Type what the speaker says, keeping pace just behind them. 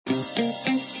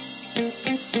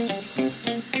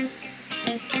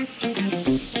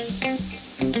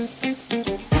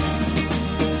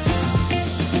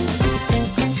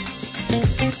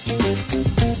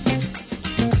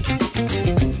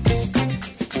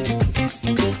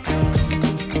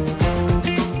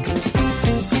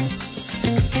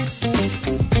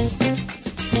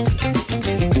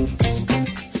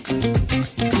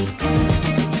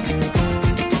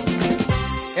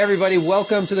everybody.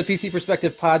 Welcome to the PC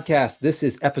Perspective Podcast. This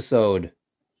is episode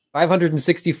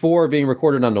 564 being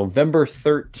recorded on November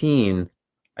 13,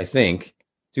 I think,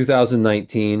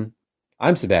 2019.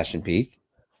 I'm Sebastian Peak.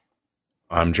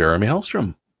 I'm Jeremy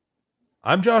Hellstrom.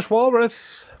 I'm Josh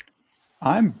Walrath.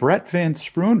 I'm Brett Van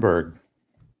Sproonberg.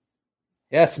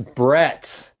 Yes,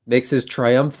 Brett makes his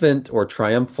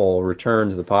triumphal return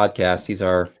to the podcast. He's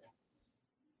our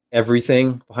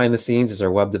everything behind the scenes. He's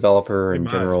our web developer and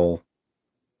general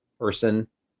person.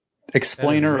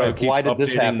 Explainer of why did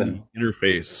this happen?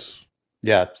 Interface.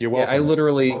 Yeah, you're welcome. Yeah, I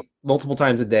literally, multiple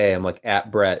times a day, I'm like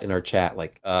at Brett in our chat,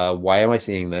 like, why am I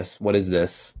seeing this? What is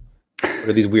this? What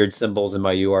are these weird symbols in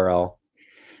my URL?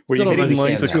 Were you hitting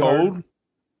the code?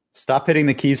 Stop hitting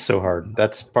the keys so hard.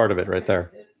 That's part of it right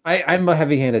there. I'm a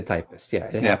heavy-handed typist. Yeah,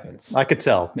 it happens. I could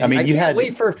tell. I mean, I you can't had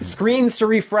wait for screens to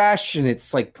refresh, and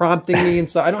it's like prompting me, and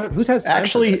so I don't. Who has time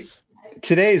actually for this?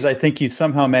 Today's. I think you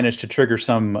somehow managed to trigger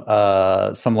some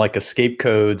like escape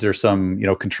codes or some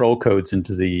control codes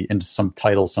into some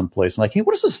title someplace. And like, hey,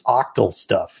 what is this octal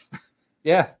stuff?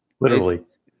 Yeah, literally.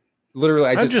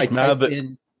 I I'm just mad typed that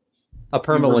in a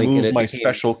permalink and it my became,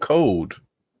 special code.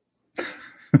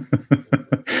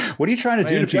 What are you trying to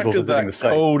do to people injected visiting that the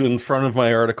site? code in front of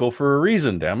my article for a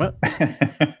reason, damn it.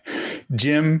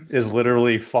 Jim is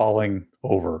literally falling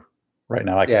over right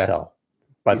now. I can tell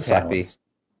by the silence.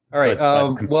 All right.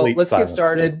 Well, let's get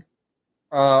started.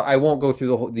 Still. I won't go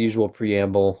through the usual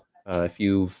preamble. If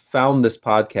you found this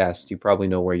podcast, you probably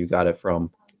know where you got it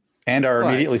from. And are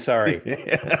immediately sorry.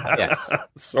 Yes.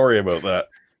 Sorry about that.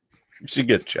 You should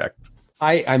get checked.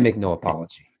 I make no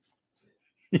apology.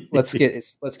 Let's get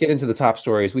into the top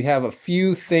stories. We have a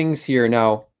few things here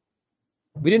now.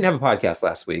 We didn't have a podcast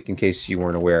last week, in case you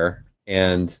weren't aware,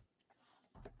 and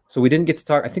so we didn't get to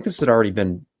talk. I think this had already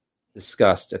been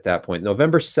discussed at that point.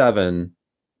 November 7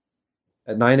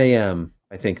 at 9 a.m.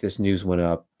 I think this news went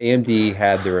up. AMD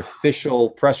had their official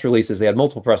press releases. They had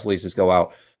multiple press releases go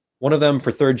out. One of them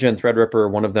for third gen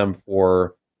Threadripper, one of them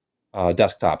for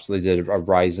desktop. So they did a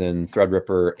Ryzen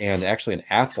Threadripper and actually an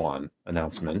Athlon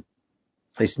announcement.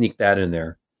 They sneaked that in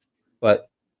there. But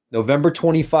November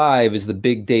 25 is the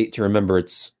big date to remember.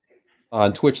 It's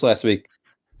on Twitch last week.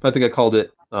 I think I called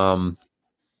it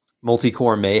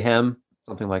Multi-Core Mayhem,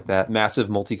 something like that. Massive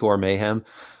Multi-Core Mayhem.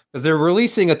 Because they're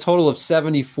releasing a total of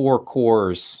 74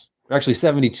 cores. Actually,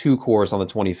 72 cores on the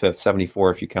 25th.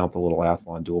 74 if you count the little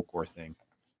Athlon dual-core thing.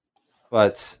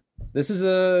 But this is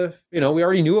we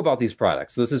already knew about these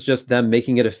products. This is just them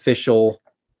making it official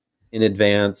in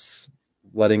advance,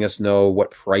 letting us know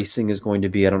what pricing is going to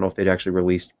be. I don't know if they'd actually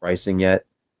released pricing yet.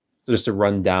 So just to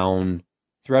run down,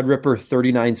 Threadripper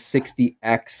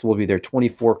 3960X will be their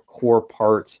 24-core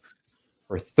part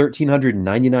for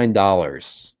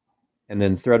 $1,399. And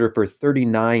then Threadripper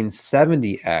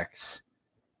 3970X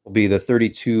will be the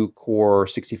 32-core,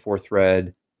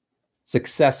 64-thread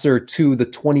successor to the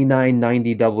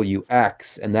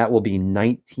 2990WX, and that will be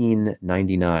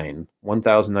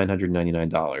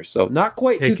 $1,999. So not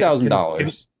quite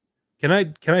 $2,000.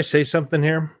 Can I say something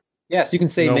here? Yes, you can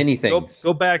say many things.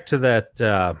 Go back to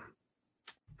that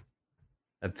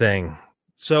thing.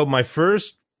 So my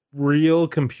first real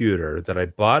computer that I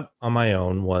bought on my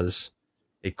own was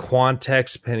a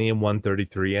Quantex Pentium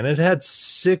 133, and it had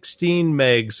 16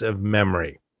 megs of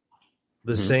memory.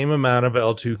 The same amount of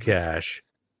L2 cache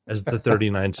as the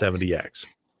 3970X.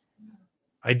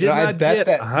 I did not get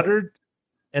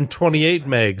 128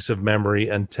 megs of memory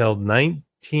until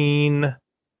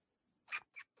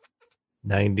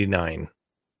 1999.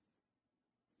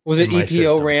 Was it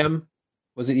EPO RAM?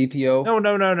 Was it EPO? No.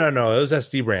 It was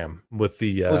SD RAM with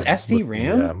the. It was SD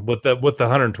RAM with the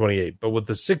 128, but with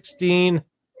the 16.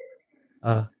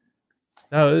 No,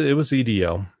 it was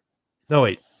EDO. No,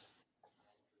 wait.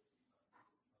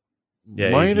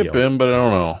 Yeah, might EDO. have been, but I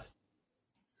don't know.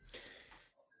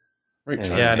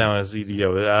 Yeah, no, it's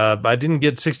EDO. I didn't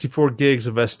get 64 gigs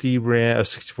of SD RAM,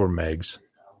 64 megs.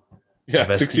 Yeah,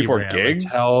 64 gigs?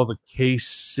 Until the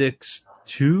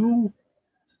K6-2?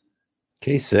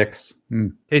 K6.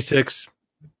 K6.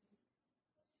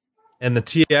 And the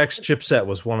TX chipset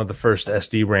was one of the first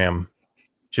SD RAM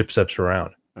chipsets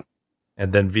around.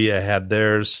 And then VIA had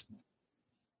theirs.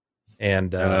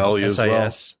 And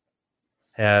SIS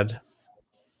had,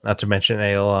 not to mention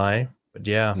ALI. But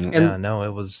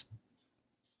it was.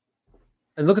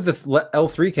 And look at the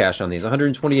L3 cache on these,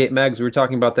 128 megs. We were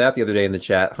talking about that the other day in the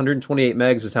chat. 128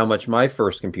 megs is how much my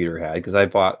first computer had, because I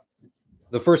bought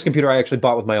the first computer I actually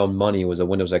bought with my own money was a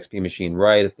Windows XP machine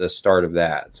right at the start of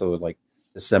that. So like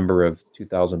December of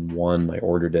 2001, I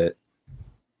ordered it.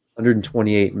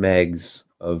 128 megs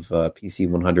PC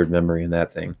 100 memory in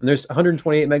that thing. And there's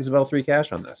 128 megs of L3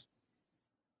 cache on this.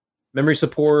 Memory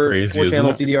support, Crazy, 4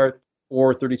 channels isn't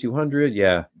DDR4 3200.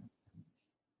 Yeah.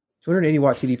 280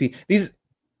 watt TDP. These,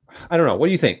 I don't know. What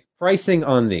do you think? Pricing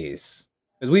on these?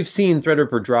 Because we've seen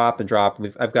Threadripper drop and drop.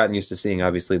 I've gotten used to seeing,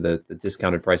 obviously, the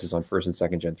discounted prices on first and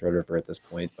second gen Threadripper at this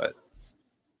point. But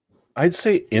I'd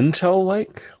say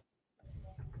Intel-like.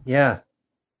 Yeah.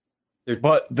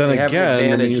 But then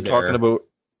again, I mean, you're talking about,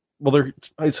 well,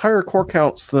 it's higher core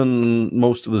counts than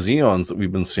most of the Xeons that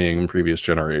we've been seeing in previous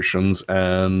generations.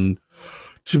 And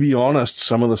to be honest,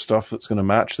 some of the stuff that's going to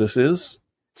match this is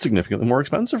significantly more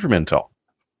expensive from Intel.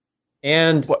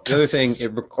 And the other thing,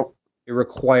 it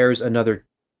requires another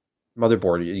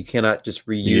motherboard. You cannot just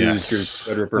reuse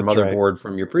your Threadripper motherboard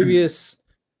from your previous.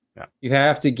 Yeah. You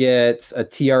have to get a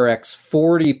TRX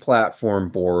 40 platform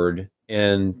board,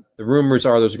 and the rumors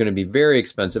are those are going to be very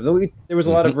expensive. There was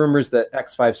a lot of rumors that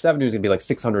X570 was going to be like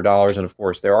 $600, and of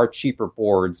course there are cheaper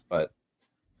boards, but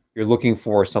you're looking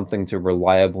for something to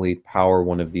reliably power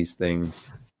one of these things.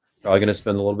 Probably going to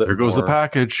spend a little bit. There goes the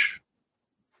package.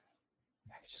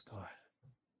 Package is gone.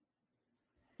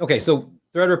 Okay, so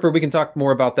Threadripper, we can talk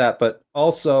more about that, but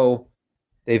also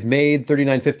they've made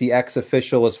 3950X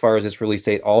official as far as its release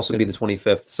date, also going to be the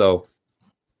 25th. So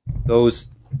those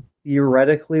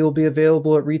theoretically will be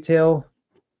available at retail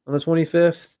on the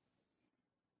 25th.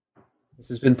 This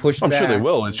has been pushed back. I'm sure they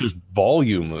will. It's just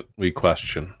volume that we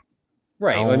question.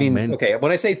 Right. I mean, okay,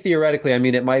 when I say theoretically, I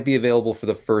mean it might be available for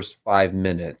the first 5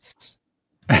 minutes,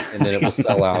 and then it will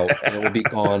sell out, and it will be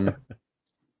gone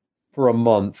for a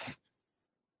month.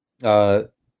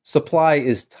 Supply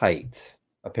is tight,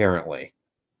 apparently.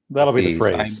 That'll be the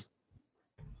phrase.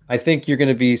 I think you're going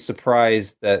to be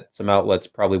surprised that some outlets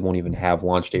probably won't even have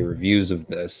launch day reviews of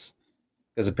this,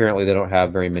 because apparently they don't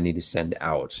have very many to send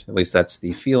out. At least that's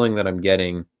the feeling that I'm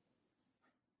getting.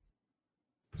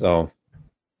 So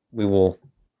we will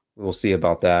see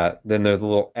about that. Then there's the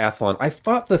little Athlon. I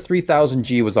thought the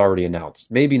 3000G was already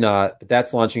announced. Maybe not, but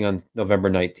that's launching on November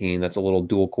 19. That's a little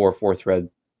dual core 4-thread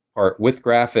part with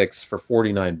graphics for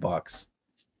 $49.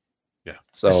 Yeah.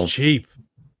 So it's cheap.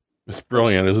 It's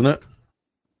brilliant, isn't it?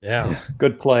 Yeah.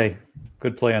 Good play.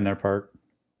 Good play on their part.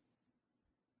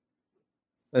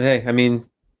 But hey, I mean,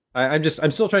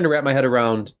 I'm still trying to wrap my head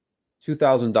around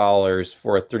 $2,000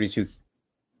 for a 32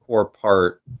 core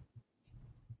part.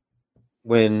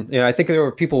 When I think there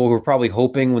were people who were probably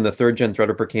hoping when the third gen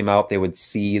Threadripper came out, they would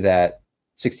see that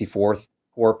 64th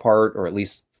core part, or at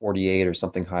least 48 or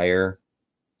something higher.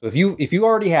 So if you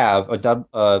already have a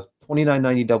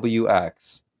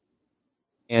 2990WX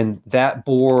and that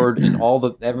board and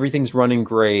everything's running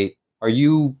great, are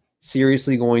you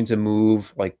seriously going to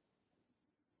move like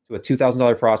to a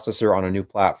 $2,000 processor on a new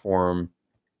platform?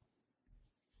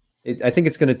 I think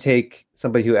it's going to take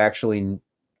somebody who actually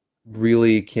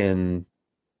really can.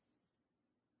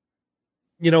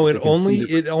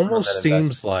 It almost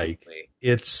seems like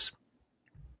it's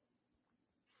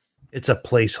a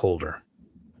placeholder,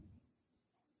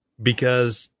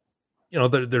 because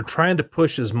they're trying to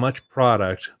push as much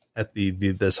product at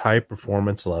this high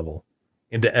performance level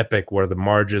into EPYC, where the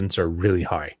margins are really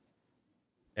high,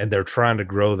 and they're trying to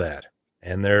grow that,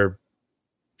 and they're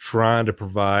trying to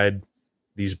provide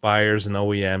these buyers and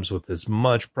OEMs with as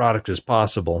much product as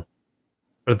possible.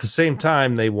 But at the same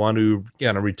time, they want to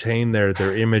retain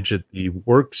their image at the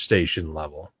workstation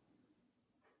level.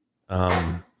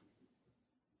 And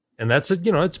that's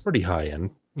it's a pretty high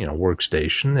end,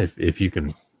 workstation if you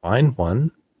can find one.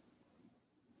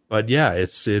 But yeah,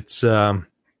 it's an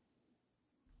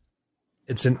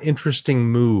interesting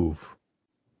move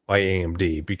by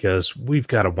AMD, because we've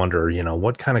got to wonder,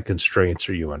 what kind of constraints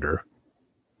are you under?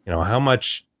 How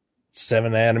much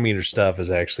 7 nanometer stuff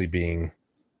is actually being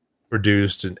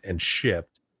produced and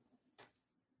shipped.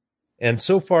 And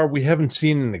so far, we haven't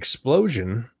seen an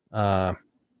explosion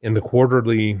in the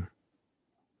quarterly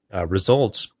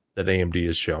results that AMD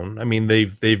has shown. I mean,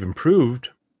 they've improved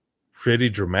pretty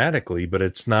dramatically, but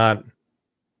it's not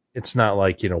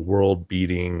like world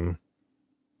beating.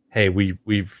 Hey,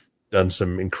 we've done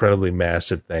some incredibly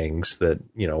massive things that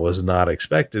was not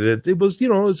expected. It was it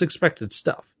was expected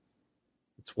stuff.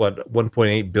 It's what,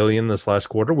 1.8 billion this last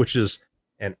quarter, which is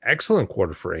an excellent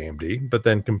quarter for AMD, but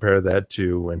then compare that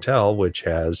to Intel, which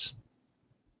has,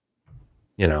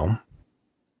 Do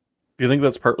you think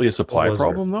that's partly a supply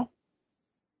problem, though?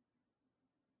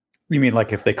 You mean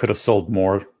like if they could have sold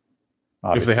more?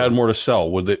 Obviously. If they had more to sell,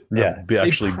 would it have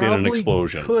actually been an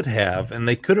explosion? Could have, and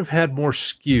they could have had more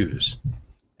SKUs,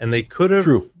 and they could have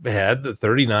had the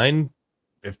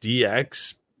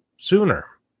 3950X sooner,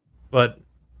 but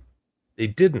they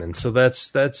didn't. And so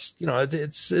that's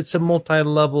it's a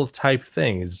multi-level type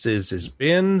thing. It's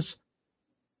bins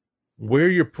where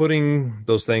you're putting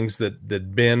those things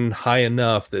that bin high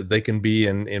enough that they can be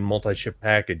in multi-chip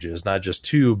packages, not just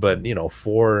 2, but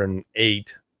 4 and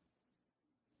 8.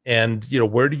 And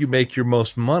where do you make your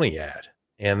most money at?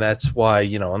 And that's why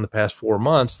in the past 4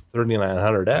 months, the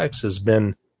 3900X has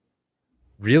been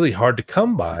really hard to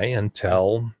come by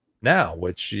until now,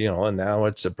 which and now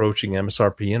it's approaching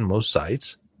MSRP in most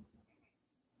sites,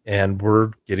 and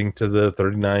we're getting to the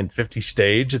 3950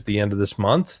 stage at the end of this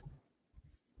month.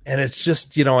 And it's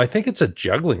just, I think it's a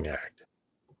juggling act.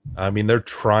 I mean, they're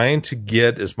trying to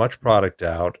get as much product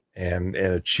out and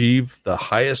achieve the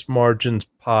highest margins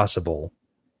possible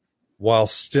while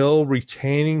still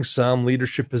retaining some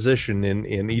leadership position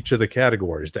in each of the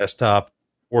categories, desktop,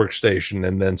 workstation,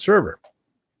 and then server.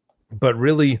 But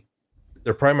really,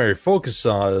 their primary focus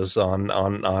is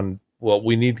on well,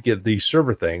 we need to get these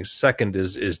server things. Second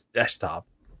is desktop.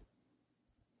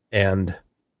 And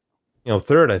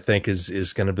third, I think,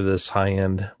 is going to be this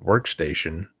high-end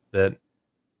workstation that,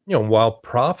 while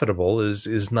profitable,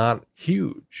 is not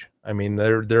huge. I mean,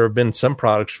 there have been some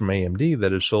products from AMD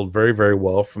that have sold very, very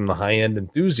well from the high-end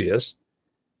enthusiasts,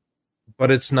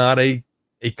 but it's not a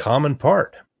common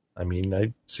part. I mean,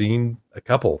 I've seen a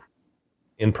couple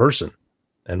in person,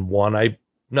 and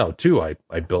two I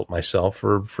built myself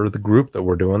for the group that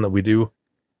we're doing, that we do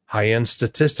high-end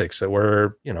statistics, that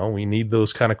where we need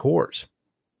those kind of cores.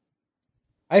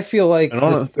 I feel like the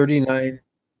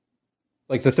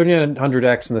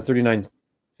 3900X and the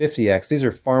 3950X, these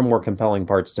are far more compelling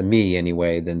parts to me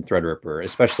anyway than Threadripper,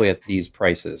 especially at these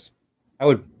prices.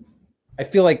 I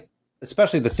feel like,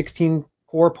 especially the 16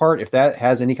 core part, if that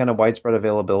has any kind of widespread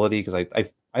availability, because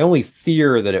I only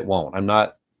fear that it won't. I'm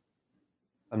not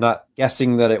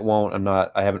guessing that it won't.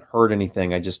 I haven't heard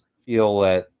anything. I just feel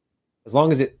that as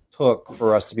long as it took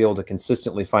for us to be able to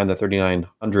consistently find the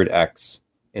 3900X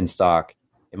in stock,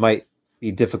 it might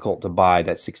be difficult to buy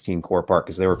that 16 core part,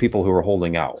 because there were people who were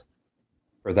holding out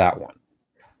for that one.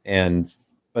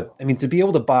 But I mean, to be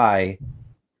able to buy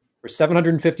for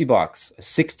 $750 a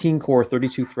 16 core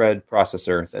 32 thread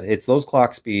processor that hits those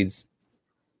clock speeds,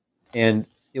 and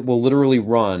it will literally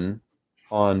run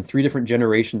on 3 different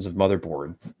generations of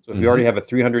motherboard. So if you already have a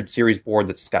 300 series board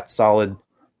that's got solid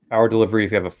power delivery,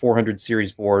 if you have a 400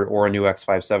 series board or a new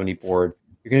X570 board,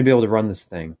 you're going to be able to run this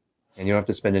thing, and you don't have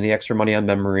to spend any extra money on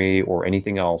memory or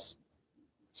anything else.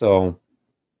 So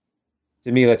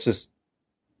to me, that's just,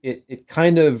 it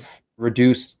kind of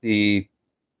reduced the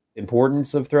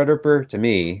importance of Threadripper to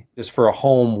me, just for a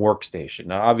home workstation.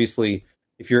 Now, obviously,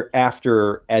 if you're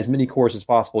after as many cores as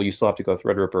possible, you still have to go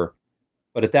Threadripper.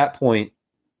 But at that point,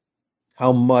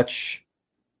 how much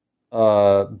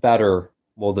better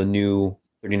will the new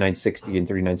 3960 and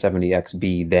 3970X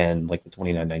be than like the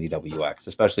 2990WX,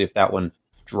 especially if that one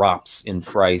drops in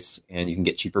price and you can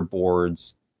get cheaper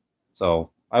boards.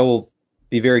 So I will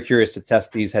be very curious to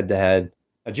test these head to head.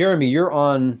 Jeremy, you're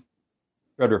on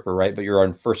Threadripper, right? But you're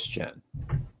on first gen.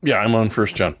 Yeah, I'm on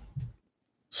first gen.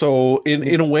 So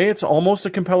in a way, it's almost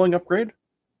a compelling upgrade,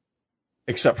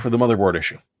 except for the motherboard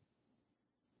issue.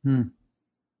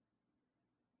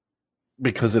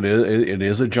 Because it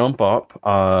is a jump up.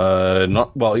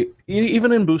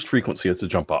 Even in boost frequency, it's a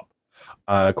jump up.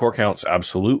 Core counts,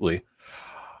 absolutely.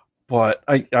 But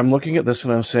I'm looking at this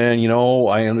and I'm saying,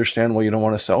 I understand why you don't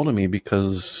want to sell to me,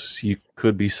 because you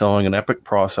could be selling an EPYC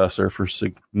processor for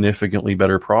significantly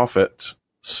better profit.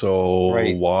 So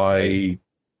why?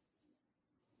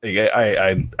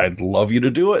 I'd love you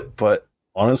to do it, but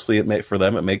honestly, for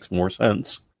them it makes more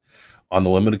sense on the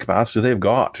limited capacity they've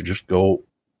got to just go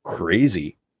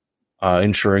crazy,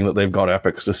 ensuring that they've got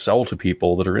EPYCs to sell to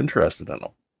people that are interested in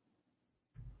them.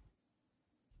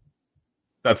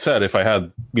 That said, if I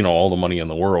had, all the money in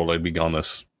the world, I'd be on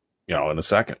this, in a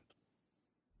second.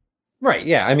 Right.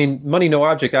 Yeah. I mean, money, no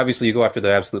object. Obviously, you go after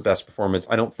the absolute best performance.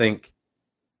 I don't think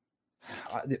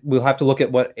we'll have to look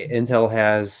at what Intel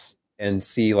has and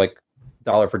see, like,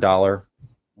 dollar for dollar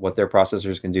what their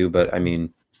processors can do. But I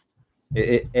mean,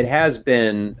 it has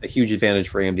been a huge advantage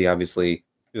for AMD, obviously,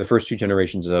 through the first 2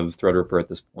 generations of Threadripper at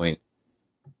this point,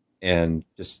 and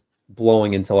just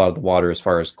blowing Intel out of the water as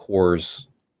far as core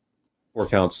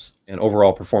counts and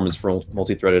overall performance for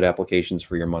multi-threaded applications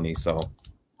for your money. So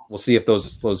we'll see if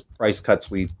those price cuts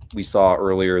we saw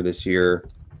earlier this year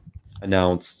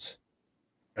announced.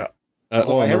 Yeah.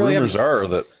 The rumors are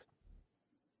that.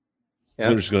 Yeah.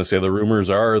 I'm just going to say the rumors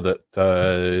are that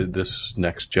this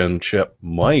next gen chip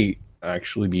might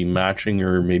actually be matching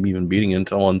or maybe even beating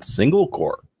Intel on single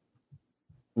core,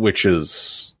 which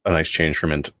is a nice change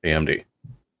from AMD.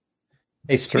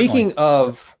 Hey, speaking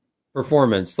of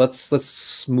performance,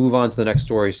 let's move on to the next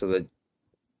story so that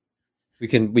we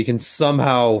can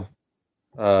somehow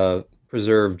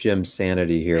preserve Jim's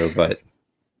sanity here. But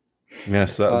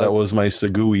yes, that was my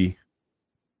Segui.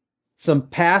 Some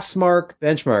Passmark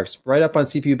benchmarks right up on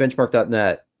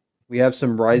CPUbenchmark.net. We have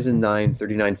some Ryzen 9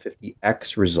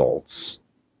 3950X results.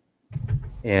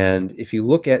 And if you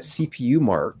look at CPU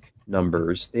mark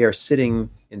numbers, they are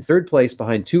sitting in third place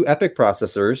behind two EPYC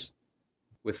processors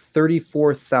with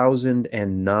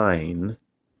 34,009.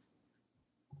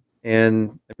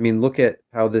 And I mean, look at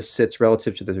how this sits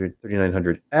relative to the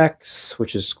 3900X,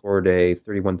 which has scored a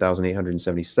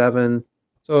 31,877.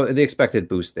 So the expected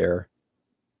boost there.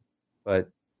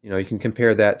 But, you can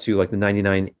compare that to like the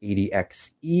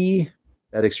 9980XE,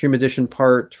 that Extreme Edition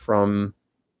part from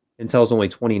Intel's only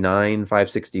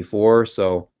 29,564.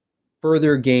 So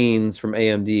further gains from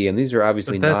AMD. And these are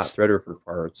obviously not Threadripper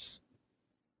parts.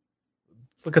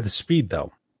 Look at the speed,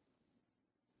 though.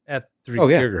 At 3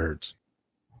 gigahertz.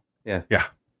 Yeah. Yeah.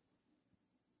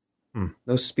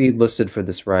 No speed listed for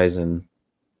this Ryzen.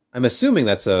 I'm assuming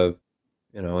that's an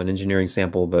engineering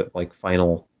sample, but like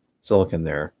final silicon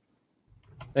there.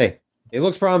 Hey, it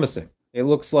looks promising. It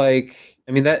looks like,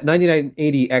 that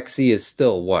 9980XE is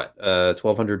still what,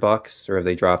 $1,200, or have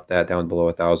they dropped that down below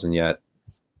 1,000 yet?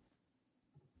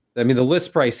 The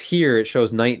list price here, it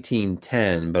shows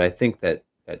 1910, but I think that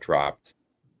dropped.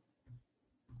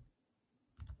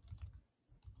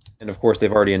 And of course,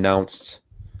 they've already announced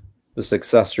the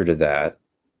successor to that.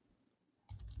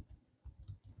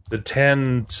 The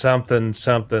 10 something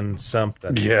something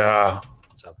something. Yeah.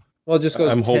 Well, it just goes.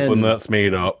 I'm hoping that's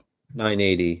made up.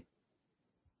 980.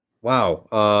 Wow.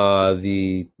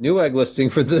 The Newegg listing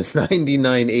for the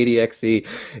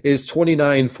 9980XE is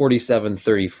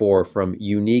 2947.34 from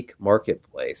Unique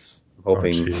Marketplace. I'm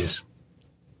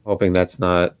hoping that's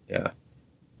not. Yeah.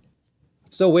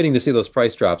 Still waiting to see those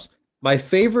price drops. My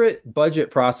favorite budget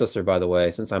processor, by the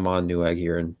way, since I'm on Newegg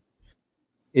here,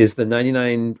 is the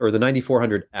 99 or the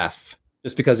 9400F,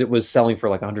 just because it was selling for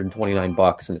like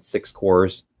 $129 and it's 6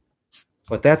 cores.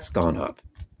 But that's gone up.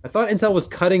 I thought Intel was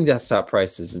cutting desktop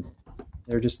prices, and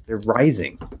they're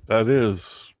rising. That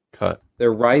is cut.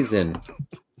 They're rising.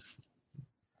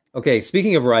 Okay,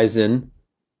 speaking of Ryzen,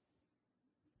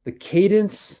 the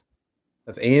cadence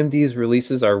of AMD's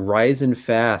releases are rising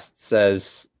fast,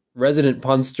 says resident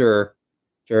punster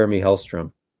Jeremy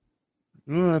Hellstrom.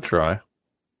 I'll try.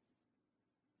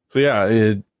 So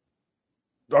yeah,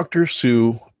 Dr.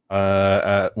 Su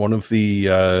at one of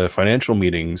the financial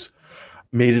meetings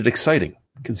made it exciting,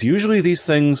 because usually these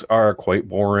things are quite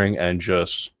boring and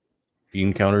just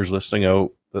bean counters listing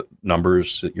out the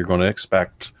numbers that you're going to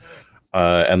expect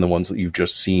and the ones that you've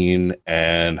just seen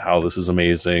and how this is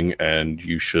amazing and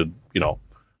you should,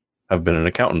 have been an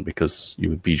accountant because you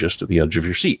would be just at the edge of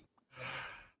your seat.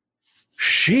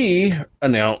 She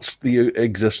announced the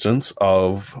existence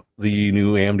of the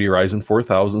new AMD Ryzen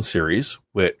 4000 series,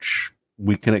 which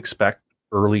we can expect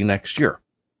early next year.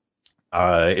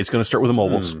 It's going to start with the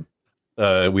mobiles.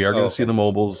 We are going to see the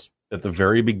mobiles at the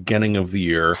very beginning of the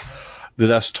year. The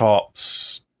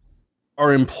desktops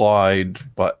are implied,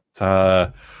 but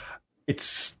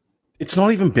it's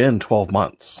not even been 12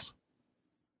 months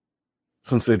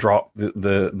since they dropped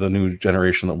the new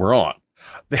generation that we're on.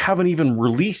 They haven't even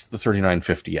released the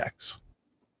 3950X.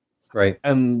 Right.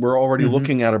 And we're already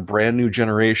looking at a brand new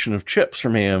generation of chips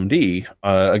from AMD,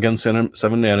 again, 7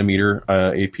 nanometer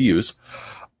APUs.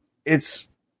 It's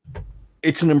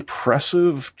an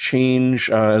impressive change,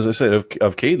 as I said,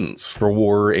 of cadence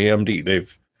for AMD.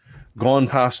 They've gone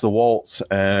past the waltz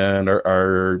and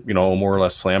are more or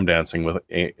less slam dancing with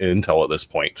Intel at this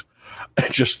point.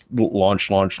 Just launch.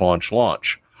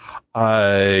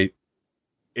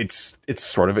 It's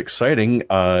sort of exciting.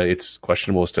 It's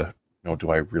questionable as to, do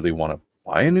I really want to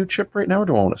buy a new chip right now, or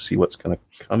do I want to see what's going to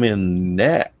come in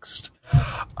next?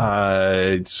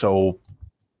 So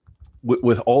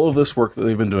with all of this work that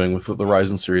they've been doing with the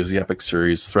Ryzen series, the EPYC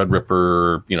series,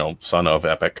 Threadripper, son of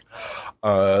EPYC,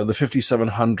 the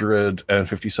 5700 and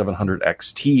 5700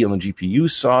 XT on the GPU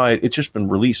side, it's just been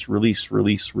release,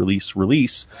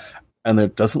 and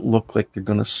it doesn't look like they're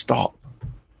going to stop.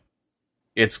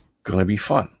 It's going to be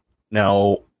fun.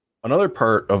 Now, another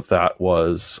part of that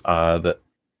was that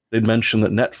they'd mentioned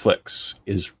that Netflix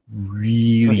is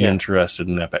really interested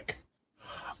in EPYC.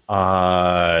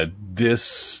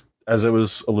 This, as I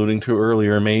was alluding to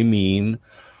earlier, may mean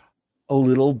a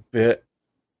little bit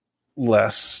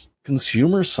less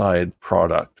consumer side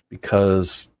product,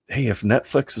 because, hey, if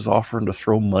Netflix is offering to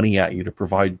throw money at you to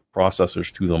provide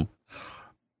processors to them,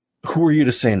 who are you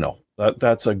to say no?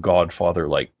 That's a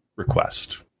Godfather-like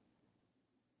request.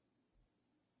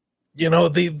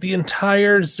 the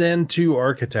entire Zen 2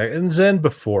 architect and Zen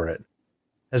before it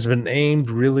has been aimed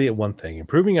really at one thing: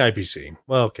 improving IPC.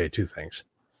 Well, okay, two things: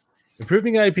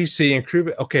 improving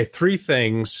IPC, three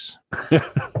things.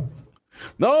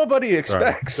 Nobody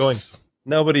expects.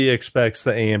 Nobody expects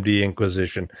the AMD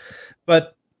Inquisition,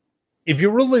 but if you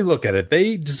really look at it,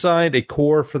 they designed a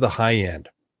core for the high end,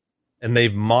 and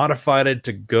they've modified it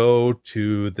to go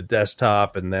to the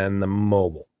desktop and then the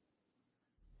mobile.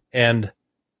 And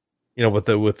with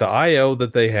the IO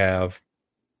that they have,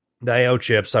 the IO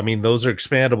chips, I mean, those are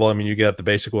expandable. I mean, you got the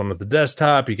basic one with the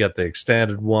desktop, you got the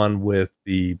expanded one with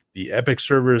the EPYC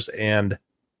servers and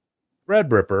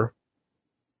Threadripper.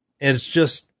 And it's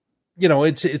just,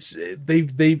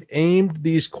 they've aimed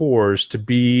these cores to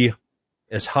be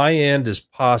as high end as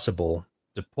possible,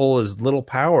 to pull as little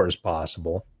power as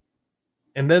possible.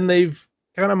 And then they've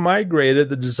kind of migrated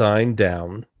the design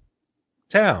downtown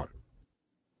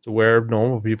to where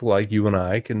normal people like you and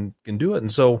I can do it. And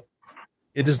so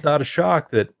it is not a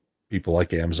shock that people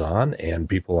like Amazon and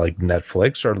people like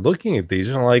Netflix are looking at these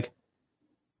and like,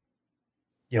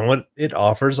 what, it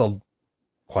offers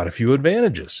quite a few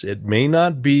advantages. It may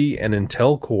not be an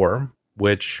Intel core,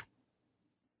 which,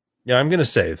 I'm going to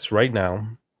say this right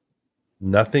now,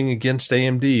 nothing against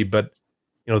AMD, but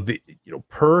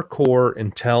per core,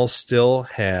 Intel still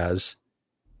has,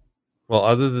 well,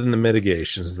 other than the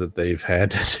mitigations that they've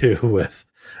had to do with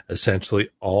essentially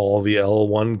all the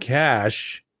L1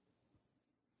 cache,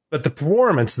 but the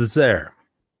performance that's there.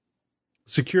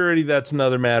 Security, that's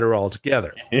another matter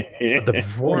altogether. But the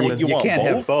performance, you can't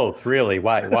have both, really.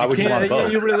 Why would you want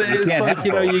both? It's like,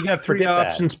 you got three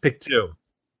options, pick two.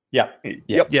 Yeah.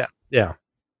 Yeah.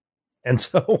 And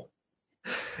so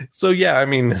yeah, I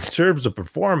mean, in terms of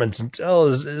performance, Intel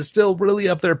is still really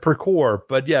up there per core.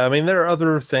 But yeah, I mean, there are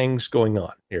other things going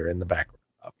on here in the background,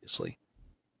 obviously.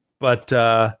 But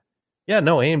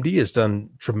AMD has done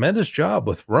a tremendous job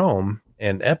with Rome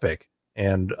and EPYC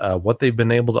and what they've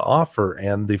been able to offer,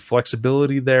 and the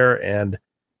flexibility there and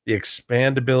the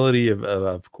expandability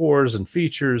of cores and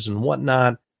features and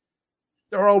whatnot.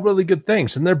 They're all really good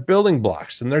things, and they're building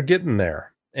blocks, and they're getting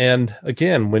there. And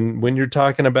again, when you're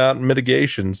talking about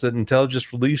mitigations, that Intel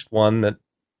just released one that,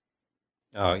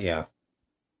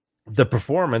 the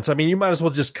performance. I mean, you might as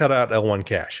well just cut out L1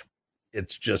 cache.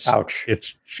 It's just, ouch.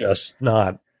 It's just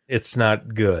not. It's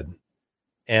not good.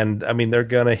 And I mean, they're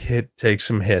gonna take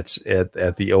some hits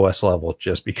at the OS level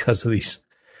just because of these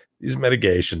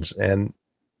mitigations, and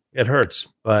it hurts.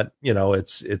 But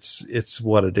it's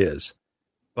what it is.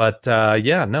 But I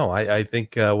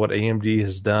think what AMD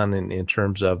has done in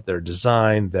terms of their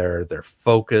design, their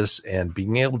focus, and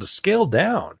being able to scale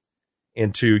down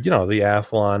into the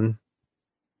Athlon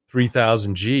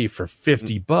 3000G for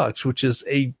 $50, which is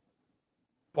a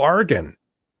bargain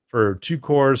for 2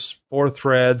 cores, 4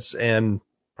 threads, and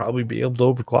probably be able to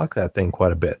overclock that thing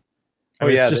quite a bit.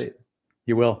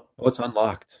 You will. Oh, it's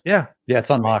unlocked. Yeah, it's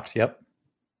unlocked. Yep.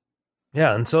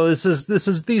 Yeah, and so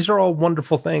these are all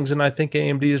wonderful things, and I think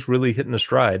AMD is really hitting a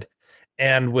stride.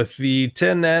 And with the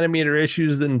 10 nanometer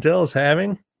issues that Intel is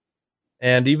having,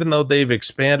 and even though they've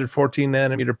expanded 14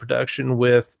 nanometer production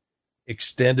with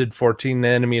extended 14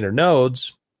 nanometer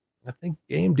nodes, I think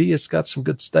AMD has got some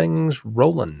good things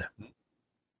rolling.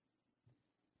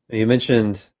 You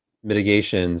mentioned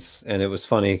mitigations, and it was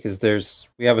funny because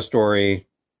we have a story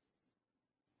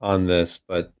on this,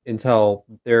 but Intel,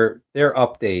 their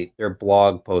update, their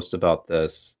blog post about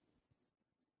this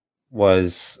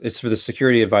it's for the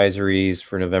security advisories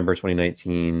for November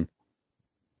 2019.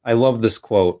 I love this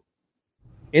quote: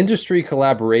 "Industry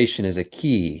collaboration is a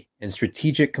key and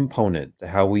strategic component to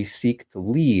how we seek to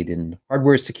lead in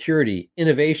hardware security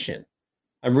innovation."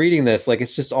 I'm reading this like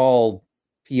it's just all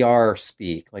PR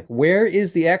speak. Like, where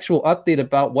is the actual update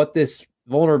about what this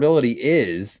vulnerability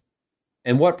is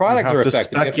and what products are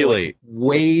affected? Speculate. You have to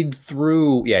wade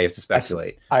through. Yeah, you have to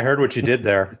speculate. I heard what you did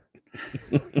there.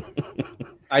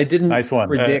 I didn't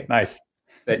predict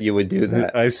that you would do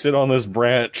that. I sit on this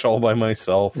branch all by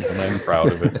myself, and I'm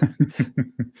proud of it.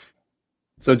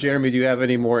 So, Jeremy, do you have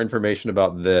any more information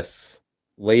about this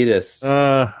latest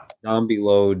zombie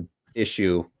load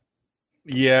issue?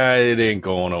 Yeah, it ain't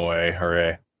going away.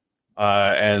 Hooray.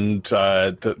 And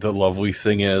the lovely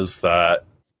thing is that,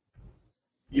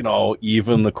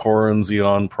 even the Core and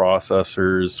Xeon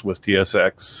processors with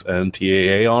TSX and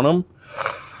TAA on them,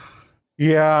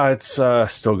 it's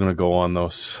still going to go on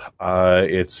those.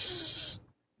 It's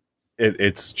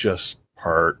just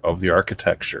part of the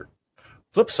architecture.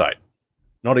 Flip side,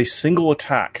 not a single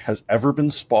attack has ever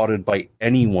been spotted by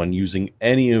anyone using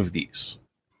any of these.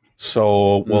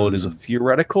 So while it is a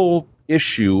theoretical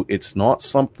issue, it's not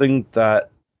something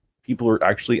that people are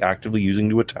actually actively using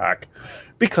to attack,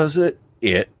 because it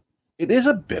is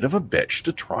a bit of a bitch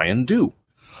to try and do.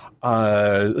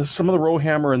 Some of the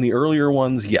Rowhammer and the earlier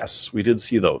ones, yes, we did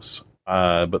see those.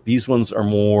 But these ones are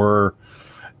more,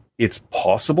 it's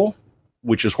possible,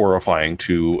 which is horrifying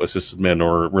to assisted men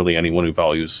or really anyone who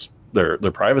values their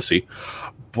privacy.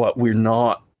 But we're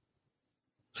not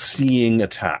seeing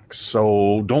attacks,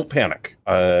 so don't panic.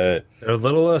 They're a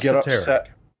little esoteric. Get upset.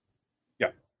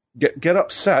 Yeah, get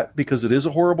upset because it is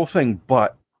a horrible thing,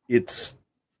 but it's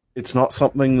not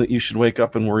something that you should wake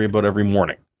up and worry about every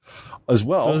morning. As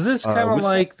well. So is this kind of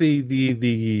like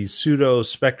the pseudo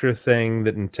Spectre thing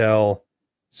that Intel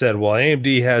said, well,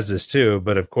 AMD has this too,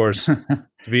 but of course, to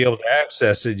be able to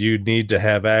access it, you need to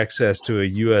have access to a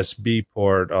USB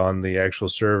port on the actual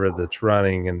server that's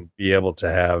running and be able to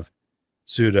have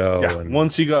pseudo. Yeah. And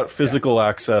once you got physical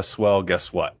access, well,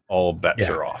 guess what? All bets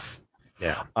are off.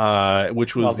 Yeah.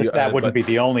 Which was that wouldn't be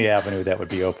the only avenue that would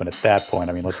be open at that point.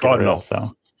 I mean, let's get real.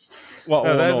 So. Well,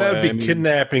 that would be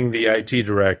kidnapping the IT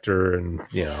director and,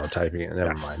 typing it.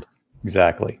 Never mind.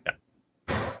 Exactly. Yeah.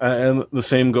 And the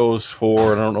same goes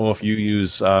for, I don't know if you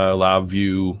use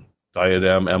LabVIEW,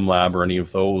 Diadem, MLab, or any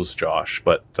of those, Josh,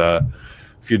 but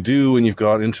if you do and you've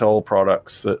got Intel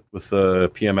products that with the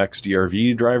PMX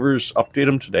DRV drivers, update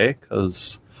them today,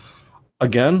 because,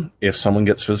 again, if someone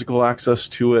gets physical access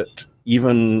to it,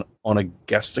 even on a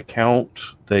guest account,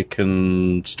 they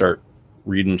can start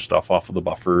reading stuff off of the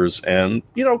buffers and,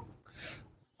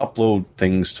 upload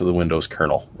things to the Windows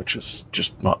kernel, which is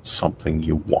just not something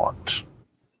you want.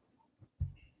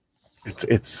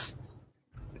 It's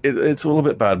a little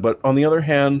bit bad. But on the other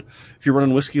hand, if you're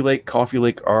running Whiskey Lake, Coffee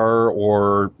Lake R,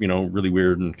 or, really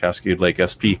weird and Cascade Lake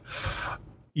SP,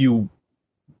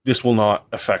 this will not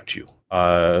affect you.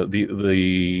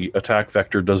 The attack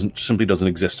vector simply doesn't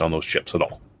exist on those chips at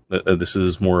all. This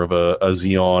is more of a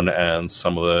Xeon and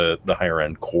some of the higher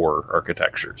end Core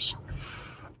architectures.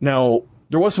 Now,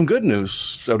 there was some good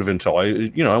news out of Intel.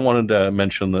 I wanted to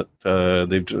mention that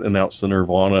they've announced the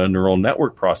Nirvana neural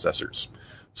network processors.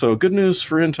 So good news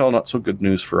for Intel, not so good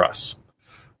news for us.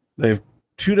 They have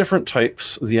two different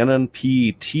types. The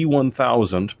NNP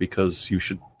T1000, because you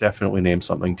should definitely name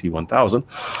something T1000,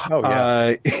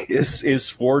 is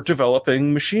for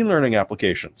developing machine learning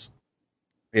applications.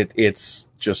 It's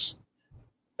just,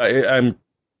 I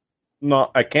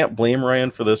can't blame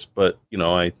Ryan for this, but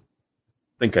I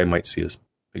think I might see his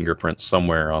fingerprint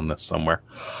somewhere on this somewhere.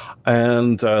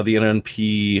 And the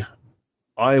NNP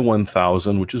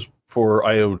I1000, which is for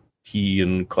IoT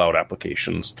and cloud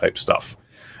applications type stuff.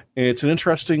 It's an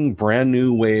interesting brand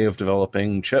new way of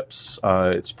developing chips.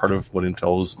 It's part of what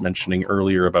Intel was mentioning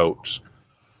earlier about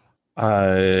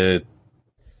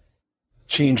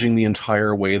changing the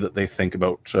entire way that they think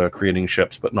about creating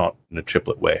chips, but not in a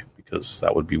chiplet way, because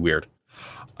that would be weird.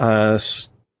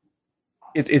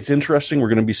 It's interesting. We're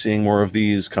going to be seeing more of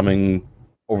these coming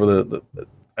over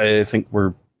I think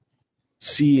we're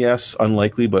CES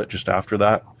unlikely, but just after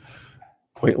that,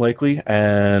 quite likely.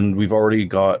 And we've already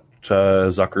got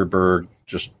Zuckerberg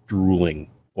just drooling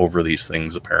over these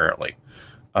things, apparently.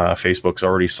 Facebook's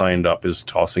already signed up, is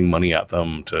tossing money at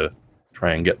them to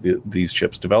try and get these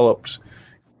chips developed,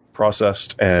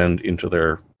 processed, and into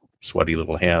their sweaty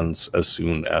little hands as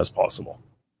soon as possible.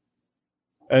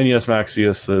 And yes,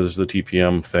 Maxius, there's the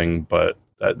TPM thing, but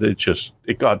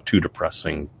it got too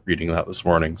depressing reading that this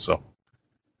morning, so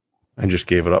I just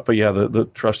gave it up. But yeah, the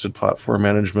trusted platform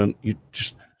management, you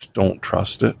just don't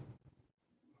trust it.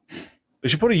 They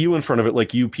should put a U in front of it,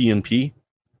 like UP&P.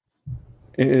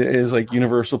 It is like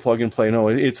universal plug and play. No,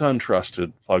 it's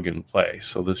untrusted plug and play.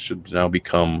 So this should now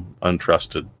become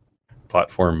untrusted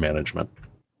platform management.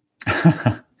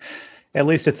 At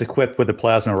least it's equipped with a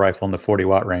plasma rifle in the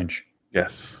 40-watt range.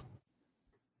 Yes.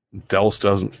 Dell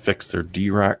doesn't fix their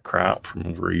DRAC crap from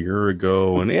over a year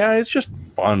ago. And yeah, it's just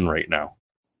fun right now.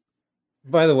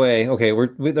 By the way, okay,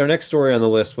 our next story on the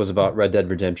list was about Red Dead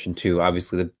Redemption 2.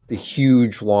 Obviously, the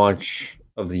huge launch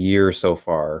of the year so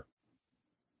far.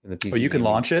 In the PC you can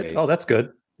launch space. It? Oh, that's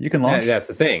good. You can launch. That's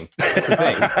the thing. That's the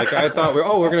thing. Like I thought, we're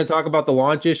going to talk about the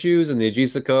launch issues and the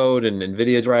AGESA code and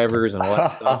NVIDIA drivers and all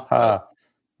that stuff.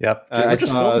 Yep.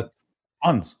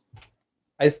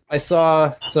 I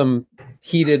saw some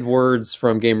heated words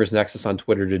from Gamers Nexus on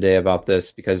Twitter today about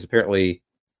this, because apparently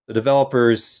the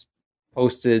developers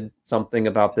posted something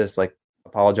about this, like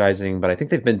apologizing, but I think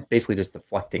they've been basically just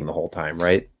deflecting the whole time,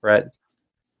 right, Brett?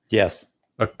 Yes.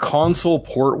 A console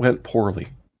port went poorly.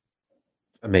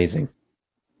 Amazing.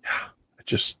 Yeah.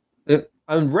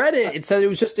 On Reddit, it said it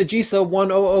was just AGESA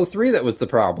 1003 that was the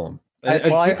problem.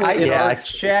 People in our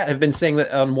chat have been saying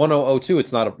that on 1002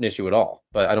 it's not an issue at all,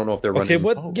 but I don't know if they're running.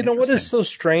 Okay, what is so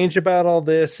strange about all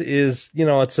this is,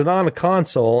 it's on a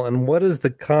console, and what is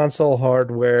the console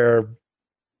hardware?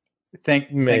 Think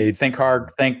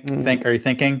hard. Think. Are you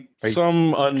thinking?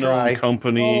 Some unknown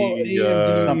company,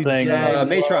 something.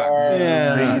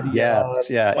 Matrox.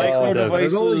 Yeah. Micro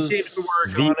devices. It only seems to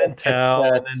work on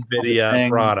Intel and NVIDIA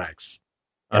products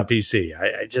on PC.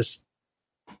 I just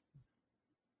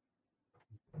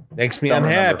makes me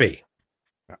unhappy.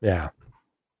 Yeah.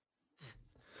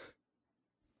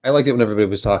 I liked it when everybody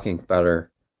was talking about her.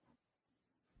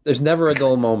 There's never a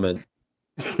dull moment.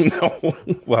 No.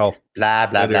 Well, blah,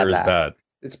 blah, blah, is bad.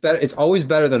 It's better. It's always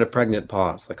better than a pregnant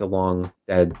pause, like a long,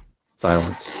 dead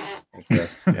silence. Like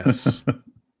this. Yes.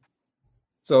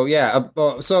 So, yeah.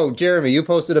 So, Jeremy, you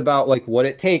posted about like what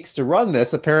it takes to run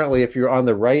this. Apparently, if you're on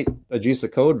the right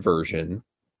AGESA code version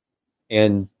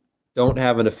and don't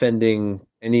have an offending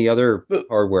any other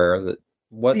hardware,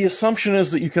 the assumption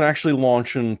is that you can actually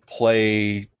launch and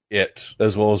play it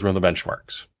as well as run the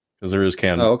benchmarks, because there is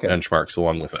benchmarks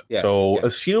along with it. Yeah,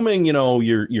 assuming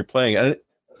you're playing it,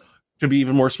 to be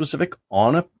even more specific,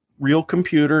 on a real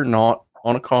computer, not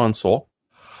on a console.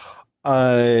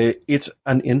 It's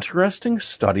an interesting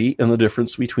study in the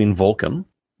difference between Vulkan,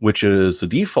 which is the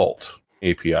default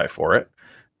API for it,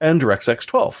 and DirectX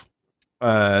 12.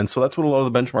 And so that's what a lot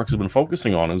of the benchmarks have been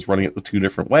focusing on, is running it the two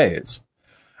different ways.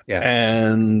 Yeah.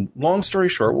 And long story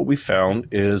short, what we found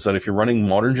is that if you're running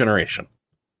modern generation,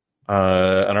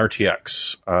 an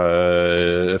RTX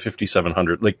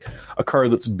 5700, like a card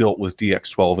that's built with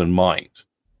DX12 in mind,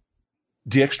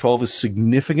 DX12 is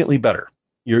significantly better.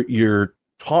 Your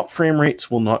top frame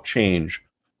rates will not change,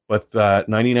 but that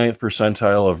 99th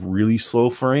percentile of really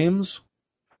slow frames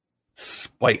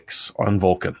spikes on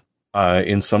Vulkan.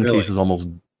 In some cases, almost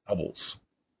doubles.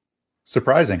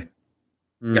 Surprising.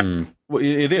 Yeah, well,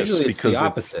 it is usually because it's the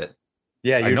opposite.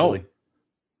 Yeah, usually.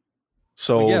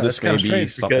 So this kind of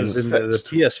strange because the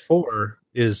PS4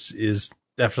 is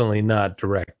definitely not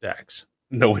DirectX.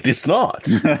 No, it is not.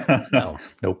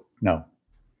 No.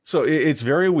 So it's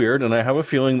very weird, and I have a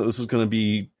feeling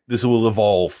that this will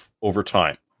evolve over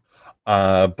time.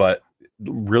 But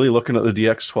really looking at the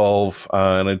DX12,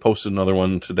 and I posted another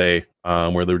one today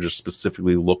where they were just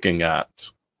specifically looking at,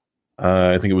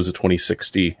 I think it was a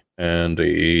 2060 and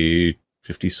a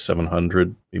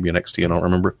 5700, maybe an XT, I don't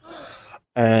remember.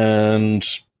 And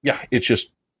yeah, it's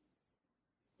just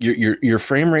your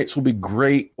frame rates will be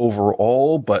great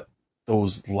overall, but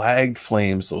those lagged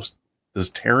frames, those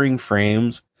tearing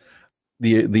frames,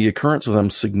 the occurrence of them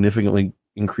significantly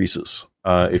increases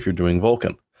if you're doing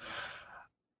Vulkan.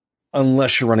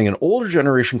 Unless you're running an older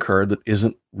generation card that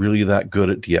isn't really that good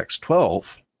at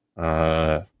DX12,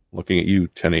 looking at you,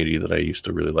 1080, that I used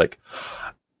to really like,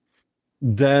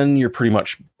 then you're pretty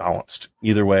much balanced.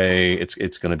 Either way,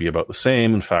 it's going to be about the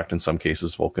same. In fact, in some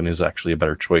cases, Vulkan is actually a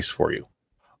better choice for you.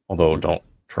 Although, don't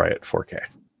try it 4K.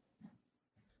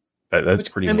 That's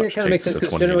pretty much. It kind of makes sense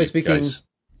because generally speaking,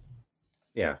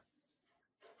 yeah,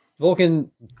 Vulkan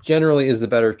generally is the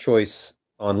better choice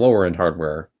on lower end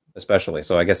hardware, especially.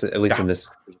 So I guess at least in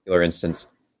this particular instance,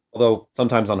 although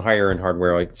sometimes on higher end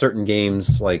hardware, like certain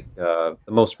games, like the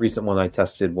most recent one I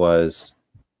tested was,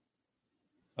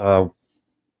 what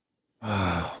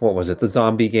was it? The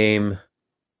zombie game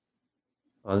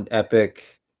on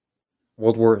Epic,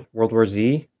 World War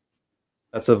Z.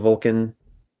 That's a Vulkan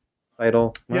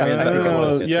title. Yeah, I think it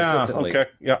was. Yeah. Okay.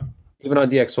 Yeah. Even on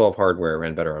DX12 hardware, it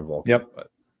ran better on Vulkan. Yep. But,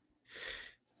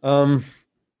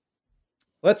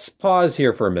 let's pause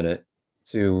here for a minute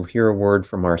to hear a word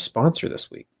from our sponsor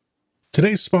this week.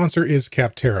 Today's sponsor is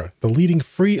Capterra, the leading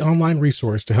free online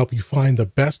resource to help you find the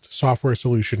best software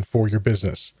solution for your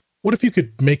business. What if you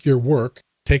could make your work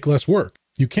take less work?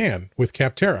 You can with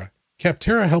Capterra.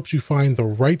 Capterra helps you find the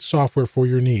right software for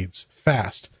your needs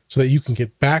fast so that you can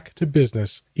get back to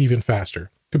business even faster.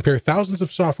 Compare thousands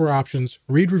of software options,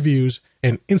 read reviews,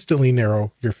 and instantly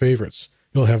narrow your favorites.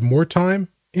 You'll have more time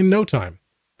in no time.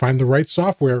 Find the right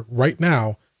software right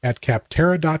now at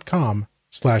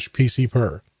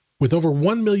capterra.com/PCPer. With over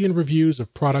 1 million reviews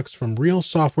of products from real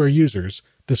software users,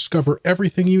 discover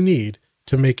everything you need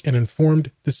to make an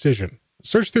informed decision.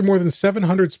 Search through more than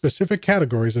 700 specific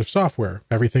categories of software,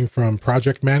 everything from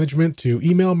project management to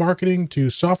email marketing to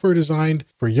software designed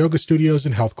for yoga studios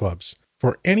and health clubs.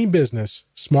 For any business,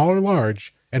 small or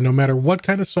large, and no matter what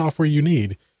kind of software you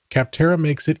need, Capterra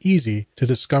makes it easy to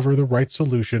discover the right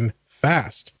solution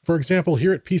fast. For example,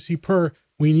 here at PCPer,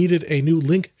 we needed a new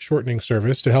link shortening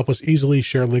service to help us easily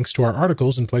share links to our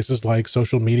articles in places like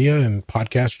social media and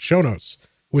podcast show notes.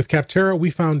 With Capterra, we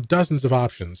found dozens of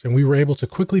options, and we were able to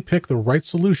quickly pick the right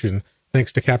solution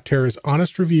thanks to Capterra's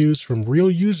honest reviews from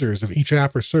real users of each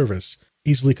app or service,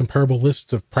 easily comparable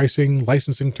lists of pricing,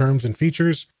 licensing terms and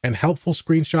features, and helpful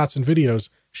screenshots and videos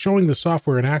showing the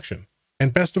software in action.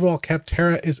 And best of all,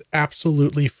 Capterra is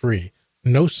absolutely free.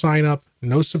 No sign up,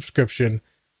 no subscription.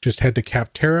 Just head to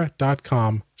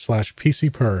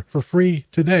capterra.com/PCPer for free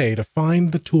today to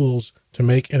find the tools to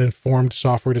make an informed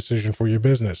software decision for your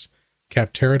business.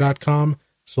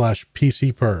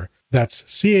 capterra.com/PCPer. That's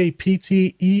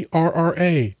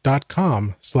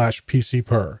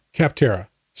CAPTERRA.com/PCPer. Capterra.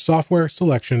 Software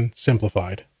selection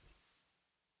simplified.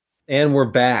 And we're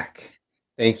back.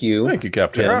 Thank you. Thank you,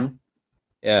 Capterra.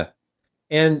 Yeah.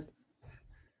 And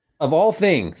of all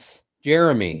things,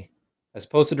 Jeremy has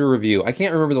posted a review. I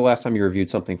can't remember the last time you reviewed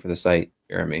something for the site,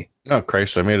 Jeremy. Oh,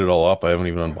 Christ. I made it all up. I haven't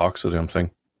even unboxed the damn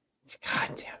thing. God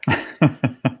damn it.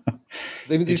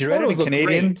 Did you write it in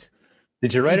Canadian? Great.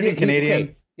 Did you write it in Canadian?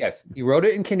 Okay. Yes, he wrote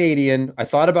it in Canadian. I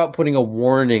thought about putting a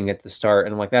warning at the start,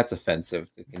 and I'm like, that's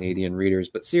offensive to Canadian readers.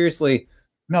 But seriously,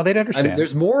 no, they'd understand. I mean,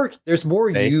 there's more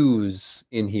U's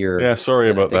in here. Yeah, sorry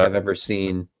about that. I've ever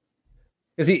seen,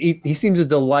 because he seems to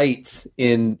delight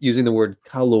in using the word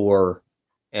color,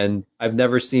 and I've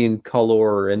never seen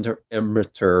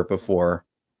colorimeter before.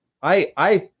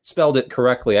 I spelled it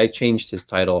correctly. I changed his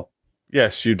title.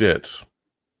 Yes, you did.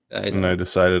 And I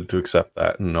decided to accept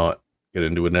that and not get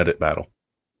into an edit battle.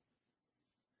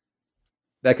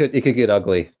 It could get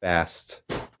ugly fast.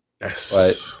 Yes.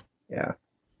 But yeah.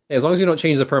 As long as you don't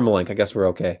change the permalink, I guess we're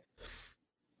okay.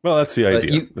 Well, that's the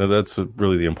idea. That's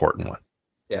really the important one.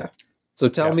 Yeah. So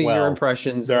tell me your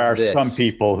impressions. There are some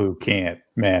people who can't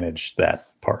manage that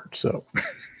part, so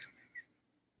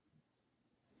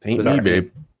ain't me,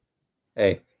 babe.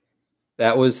 Hey,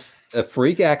 that was a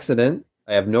freak accident.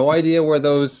 I have no idea where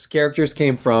those characters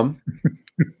came from.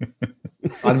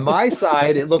 On my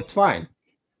side, it looked fine.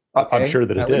 Okay? I'm sure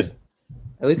that it did.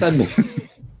 At least I'm. In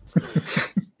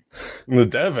the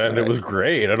dev end, it was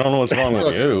great. I don't know what's wrong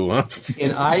with you.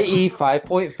 In IE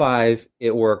 5.5,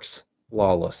 it works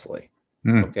flawlessly.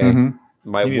 Okay,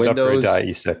 my Windows to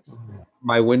IE 6.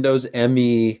 My Windows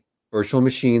ME virtual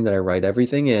machine that I write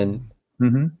everything in.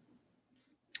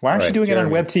 Why aren't you doing it on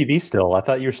Web TV still? I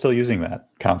thought you were still using that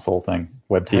console thing,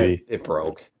 Web TV. It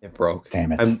broke.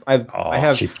 Damn it! I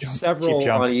have several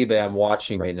on eBay I'm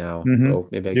watching right now. So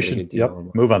maybe I get a good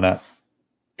deal. Move on that.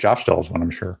 Josh still has one,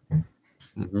 I'm sure.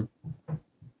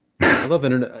 I love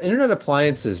internet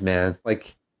appliances, man.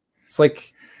 Like it's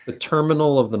like the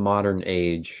terminal of the modern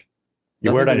age.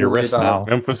 You wear it on your wrist now.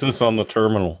 Emphasis on the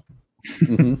terminal.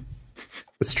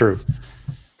 It's true.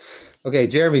 Okay,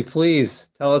 Jeremy, please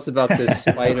tell us about this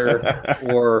Spider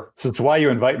or... So it's why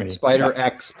you invite me. Spider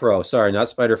X Pro. Sorry, not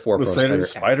Spider 4 Pro.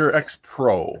 Spider X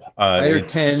Pro. Spider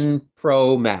 10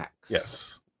 Pro Max.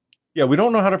 Yes. Yeah, we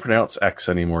don't know how to pronounce X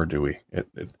anymore, do we?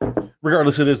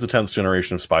 Regardless, it is the 10th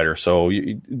generation of Spider, so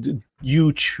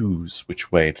you choose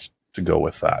which way to go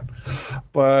with that.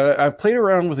 But I've played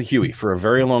around with a Huey for a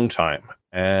very long time,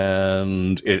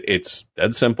 and it's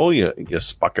dead simple. You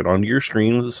spuck it onto your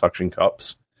screen with the suction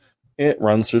cups. It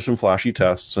runs through some flashy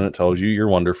tests, and it tells you you're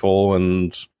wonderful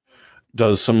and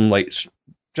does some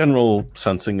general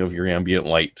sensing of your ambient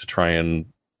light to try and,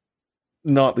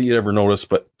 not that you ever notice,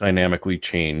 but dynamically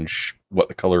change what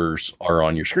the colors are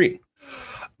on your screen.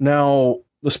 Now,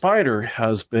 the Spider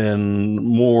has been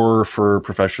more for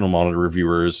professional monitor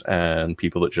reviewers and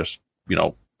people that just,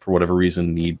 for whatever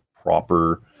reason, need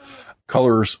proper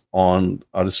colors on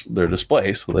their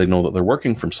display so they know that they're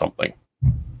working from something.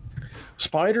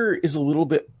 Spider is a little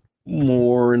bit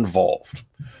more involved.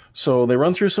 So they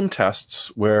run through some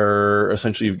tests where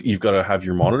essentially you've got to have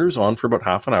your monitors on for about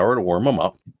half an hour to warm them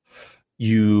up.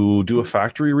 You do a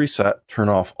factory reset, turn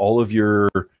off all of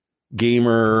your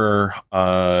gamer,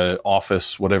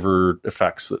 office, whatever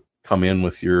effects that come in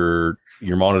with your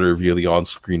monitor via the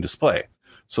on-screen display,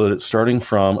 so that it's starting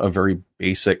from a very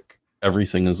basic,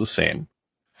 everything is the same.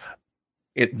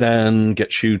 It then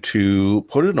gets you to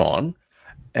put it on,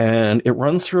 and it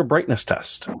runs through a brightness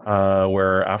test,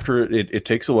 where after it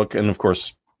takes a look, and of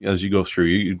course, as you go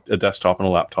through, a desktop and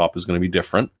a laptop is going to be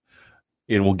different.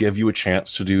 It will give you a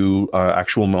chance to do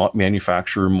actual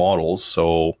manufacturer models.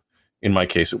 So in my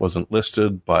case, it wasn't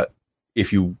listed, but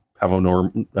if you have a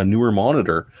newer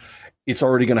monitor, it's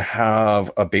already going to have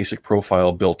a basic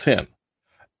profile built in.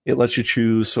 It lets you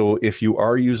choose. So if you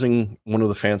are using one of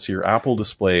the fancier Apple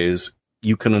displays,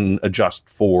 you can adjust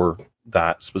for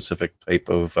that specific type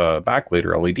of backlight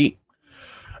or LED.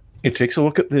 It takes a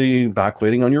look at the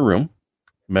backlighting on your room,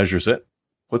 measures it,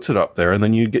 puts it up there, and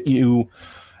then you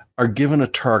are given a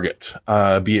target,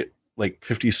 be it, like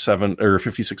 57 or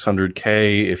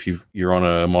 5600K if you're on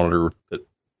a monitor that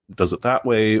does it that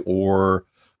way, or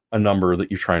a number that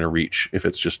you're trying to reach if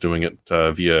it's just doing it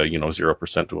via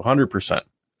 0% to 100%.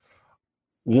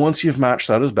 Once you've matched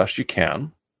that as best you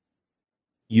can,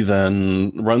 you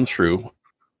then run through,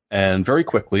 and very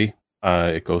quickly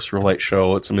it goes through a light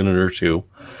show. It's a minute or two,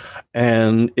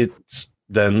 and it's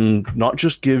then not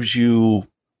just gives you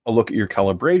a look at your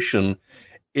calibration,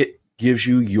 it gives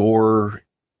you your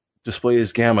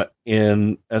displays gamut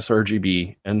in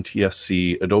sRGB,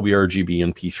 NTSC, Adobe RGB,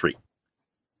 and P3.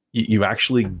 You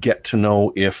actually get to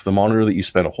know if the monitor that you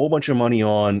spent a whole bunch of money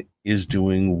on is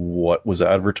doing what was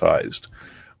advertised,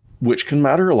 which can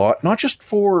matter a lot, not just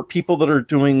for people that are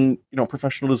doing,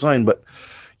 professional design, but,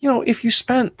 if you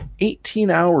spent 18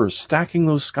 hours stacking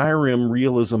those Skyrim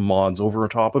realism mods over on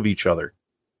top of each other,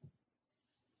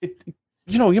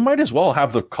 you might as well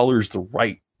have the colors the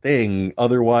right thing.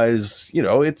 Otherwise,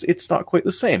 it's not quite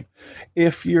the same.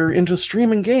 If you're into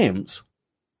streaming games,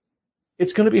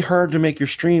 it's going to be hard to make your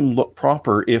stream look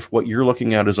proper if what you're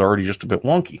looking at is already just a bit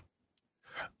wonky.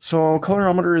 So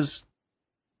colorimeter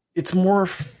it's more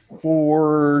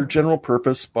for general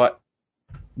purpose, but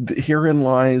herein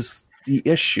lies the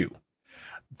issue.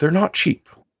 They're not cheap.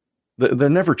 They're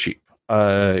never cheap.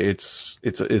 It's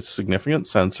a significant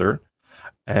sensor,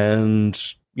 and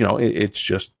it's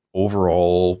just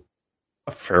overall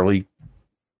a fairly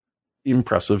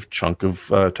impressive chunk of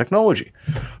technology.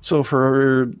 So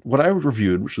for what I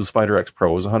reviewed, which was the Spider X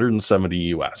Pro, was $170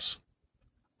 US.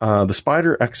 The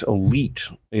Spider X Elite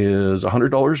is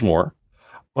 $100 more,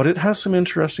 but it has some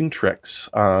interesting tricks,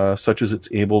 such as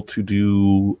it's able to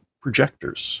do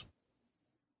projectors.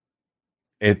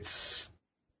 It's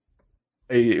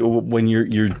when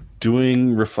you're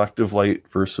doing reflective light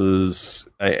versus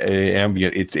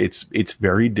ambient, it's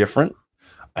very different.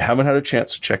 I haven't had a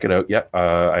chance to check it out yet.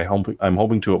 I'm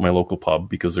hoping to at my local pub,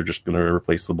 because they're just going to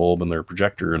replace the bulb in their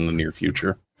projector in the near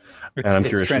future. And I'm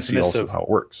curious to see also how it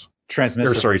works.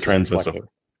 Transmissive.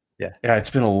 Yeah, it's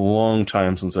been a long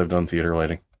time since I've done theater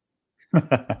lighting.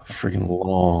 Freaking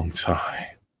long time.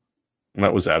 And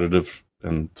that was additive.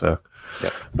 And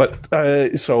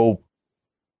but so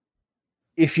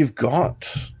if you've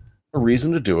got a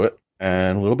reason to do it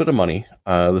and a little bit of money,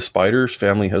 the Spiders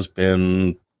family has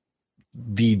been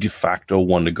the de facto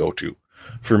one to go to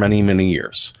for many, many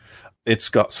years. It's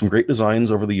got some great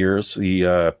designs over the years.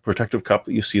 The protective cup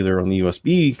that you see there on the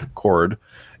USB cord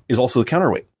is also the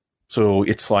counterweight. So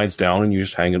it slides down and you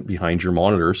just hang it behind your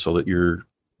monitor so that your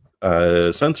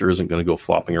sensor isn't going to go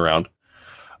flopping around,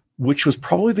 which was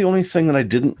probably the only thing that I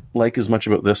didn't like as much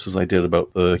about this as I did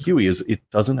about the Huey, is it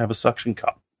doesn't have a suction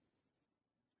cup.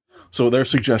 So their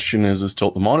suggestion is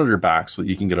tilt the monitor back so that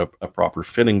you can get a proper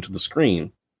fitting to the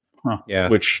screen. Yeah,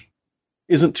 which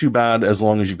isn't too bad as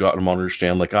long as you've got a monitor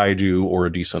stand like I do, or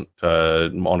a decent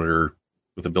monitor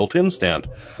with a built-in stand.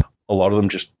 A lot of them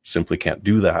just simply can't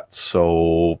do that.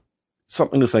 So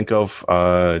something to think of.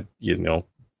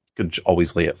 Could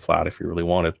always lay it flat if you really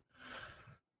wanted.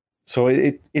 So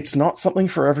it's not something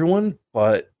for everyone,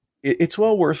 but it's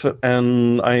well worth it.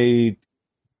 And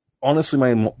honestly,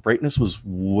 my brightness was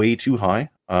way too high,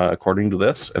 according to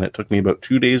this, and it took me about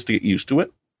 2 days to get used to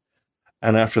it.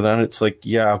 And after that, it's like,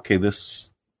 yeah, okay,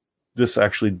 this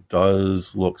actually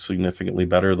does look significantly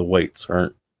better. The whites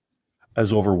aren't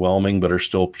as overwhelming, but are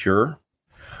still pure.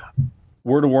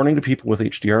 Word of warning to people with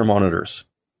HDR monitors: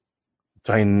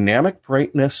 dynamic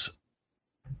brightness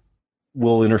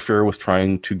will interfere with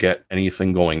trying to get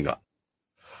anything going on.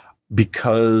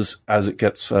 Because as it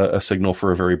gets a signal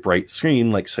for a very bright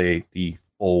screen, like say the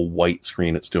full white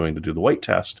screen it's doing to do the white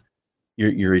test,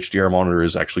 your HDR monitor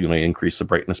is actually going to increase the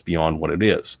brightness beyond what it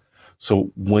is.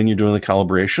 So when you're doing the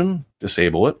calibration,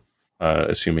 disable it,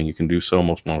 assuming you can do so.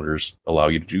 Most monitors allow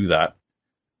you to do that.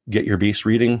 Get your base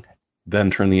reading, then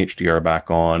turn the HDR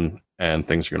back on, and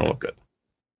things are going to look good.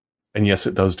 And yes,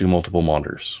 it does do multiple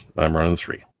monitors. I'm running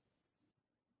 3.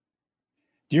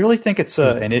 Do you really think it's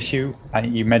an issue?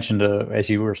 You mentioned as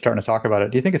you were starting to talk about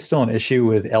it, do you think it's still an issue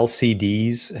with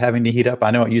LCDs having to heat up?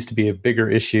 I know it used to be a bigger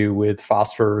issue with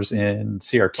phosphors and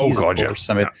CRTs, of course.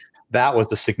 Yeah. I mean, that was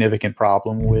the significant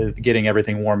problem with getting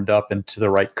everything warmed up into the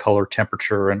right color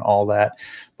temperature and all that.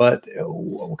 But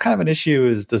what kind of an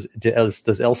issue does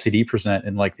LCD present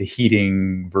in like the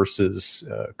heating versus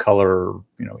color,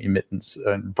 emittance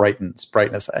and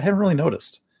brightness? I haven't really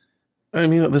noticed. I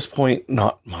mean, at this point,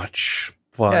 not much.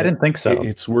 But I didn't think so.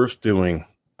 It's worth doing.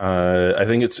 I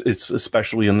think it's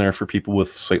especially in there for people with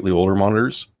slightly older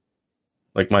monitors.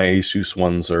 Like my Asus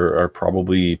ones are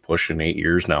probably pushing 8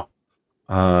 years now.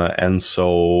 And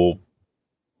so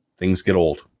things get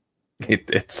old.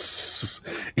 It's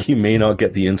you may not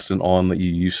get the instant on that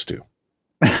you used to.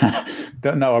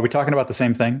 No, are we talking about the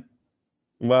same thing?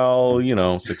 Well,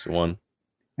 6-1.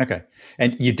 Okay.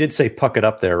 And you did say puck it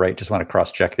up there, right? Just want to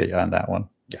cross-check on that one.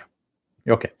 Yeah.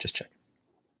 Okay, just check.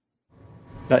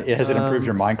 Has it improved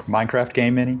your Minecraft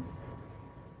game any?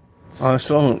 I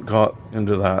still haven't got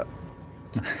into that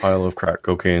pile of crack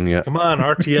cocaine yet. Come on,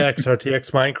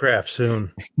 RTX Minecraft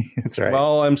soon. That's right.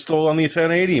 Well, I'm still on the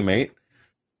 1080, mate.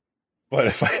 But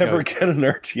if I ever get an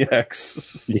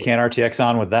RTX... You can't RTX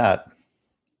on with that.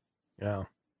 Yeah.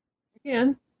 You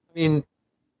can. I mean,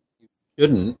 you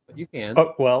shouldn't, but you can.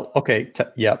 Oh, well, okay.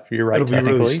 Yep, you're right. It'll be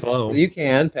technically. really slow. You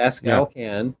can. Pascal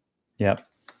can. Yep.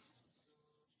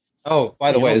 Oh,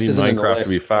 by the way, this isn't in the list, to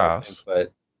be fast.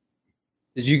 But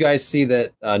did you guys see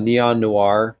that Neon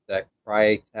Noir, that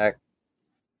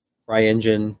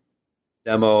CryEngine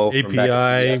demo API from back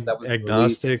at CES, that was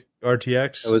agnostic released?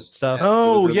 RTX That was, stuff?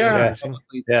 Oh, yeah. Yeah.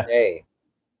 Today.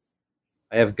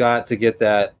 I have got to get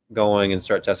that going and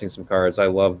start testing some cards. I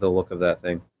love the look of that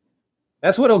thing.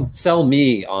 That's what'll sell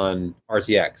me on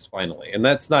RTX finally. And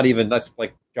that's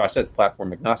like Josh said, it's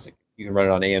platform agnostic. You can run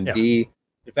it on AMD. Yeah.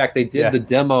 In fact, they did the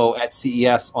demo at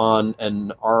CES on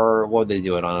what did they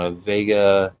do it on? A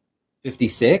Vega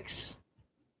 56?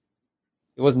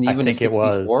 It wasn't even a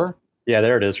 64? It was. Yeah,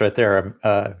 there it is right there.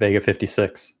 Vega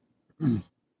 56.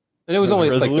 And it was only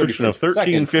resolution like of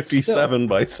 1357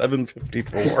 by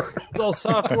 754. It's all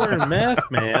software and math,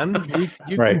 man.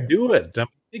 You right. can do it.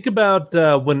 Think about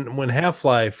when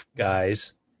Half-Life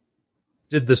guys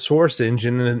did the Source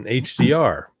engine in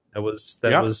HDR. That was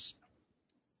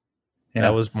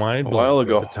mind blowing. A while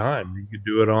ago at the time. You could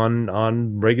do it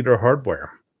on regular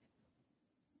hardware.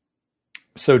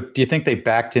 So do you think they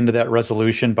backed into that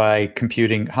resolution by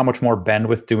computing how much more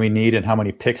bandwidth do we need and how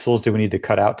many pixels do we need to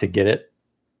cut out to get it?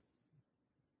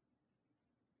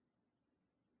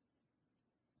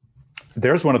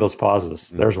 There's one of those pauses.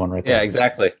 There's one right there. Yeah,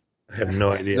 exactly. I have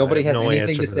no idea. Nobody has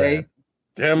anything to say.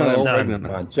 Damn it!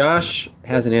 No, Josh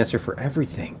has an answer for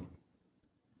everything.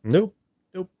 Nope.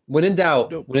 When in doubt,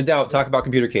 talk about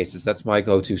computer cases. That's my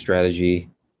go-to strategy.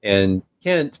 And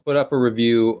Kent put up a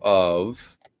review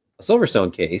of a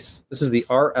Silverstone case. This is the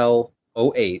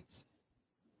RL08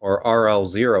 or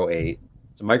RL08.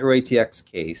 It's a micro ATX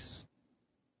case.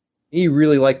 He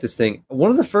really liked this thing.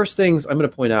 One of the first things I'm going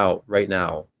to point out right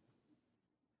now,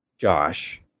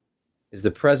 Josh, is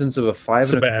the presence of a 5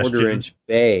 1/4 inch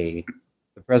bay.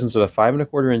 The presence of a 5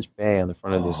 1/4 inch bay on the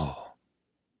front of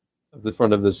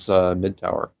this, mid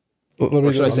tower. Let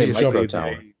me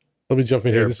jump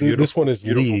in here. This one is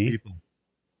Lee. People.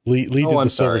 Lee did the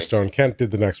Silverstone. Kent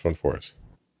did the next one for us.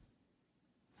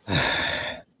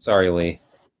 Sorry, Lee.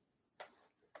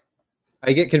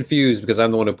 I get confused because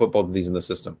I'm the one who put both of these in the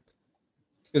system.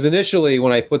 Because initially,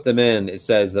 when I put them in, it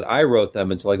says that I wrote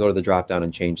them until I go to the drop down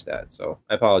and change that. So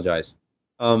I apologize.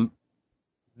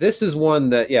 This is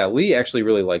one that, Lee actually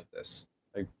really liked this.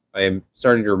 I am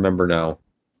starting to remember now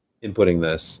inputting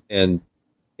this. And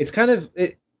it's kind of...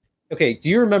 Okay, do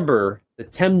you remember the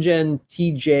Temgen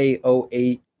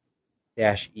TJ08-E?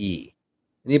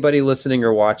 Anybody listening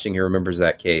or watching here remembers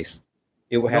that case?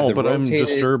 I'm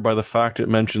disturbed by the fact it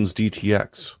mentions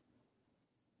DTX.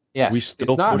 Yes,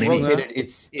 it's not rotated.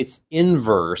 It's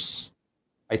inverse,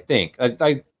 I think.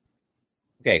 Okay,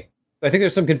 I think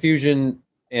there's some confusion,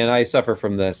 and I suffer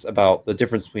from this, about the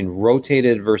difference between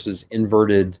rotated versus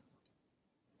inverted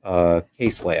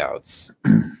case layouts.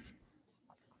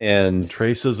 And the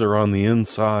traces are on the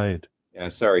inside. Yeah,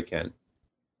 sorry, Ken.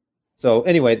 So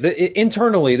anyway,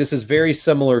 internally, this is very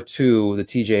similar to the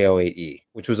TJ08E,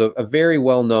 which was a very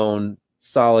well-known,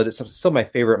 solid, it's still my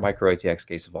favorite micro ATX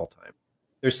case of all time.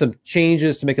 There's some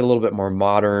changes to make it a little bit more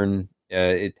modern.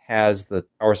 It has the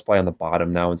power supply on the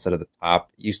bottom now instead of the top.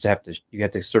 You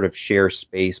had to sort of share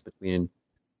space between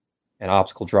an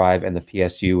optical drive and the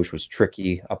PSU, which was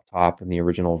tricky up top in the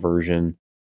original version.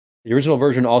 The original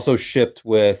version also shipped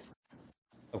with,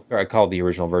 I call it the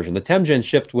original version. The Temgen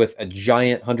shipped with a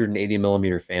giant 180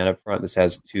 millimeter fan up front. This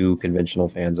has 2 conventional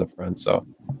fans up front. So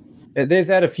they've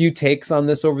had a few takes on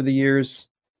this over the years.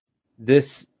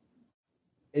 This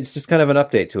is just kind of an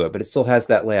update to it, but it still has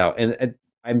that layout. And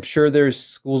I'm sure there's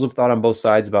schools of thought on both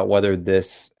sides about whether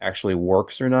this actually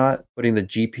works or not. Putting the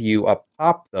GPU up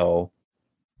top, though,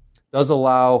 does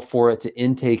allow for it to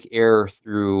intake air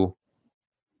through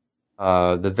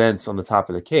the vents on the top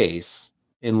of the case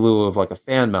in lieu of like a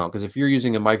fan mount. Because if you're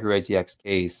using a micro ATX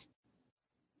case,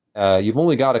 you've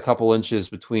only got a couple inches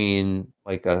between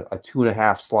like a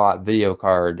 2.5 slot video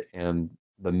card and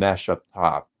the mesh up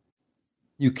top.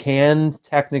 You can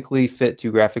technically fit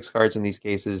 2 graphics cards in these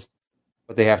cases,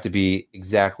 but they have to be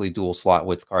exactly dual slot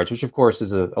width cards, which of course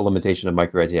is a limitation of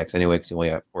micro ITX anyway, because you only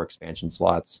have 4 expansion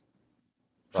slots.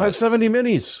 570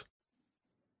 minis.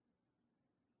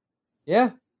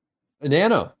 Yeah. A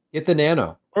Nano. Get the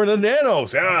Nano. Or the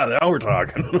Nanos. Yeah, now we're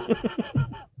talking.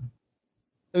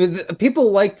 I mean,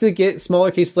 people like to get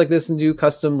smaller cases like this and do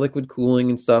custom liquid cooling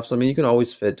and stuff. So, I mean, you can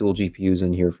always fit dual GPUs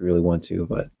in here if you really want to,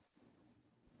 but,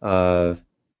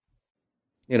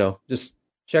 just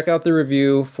check out the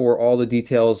review for all the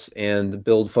details and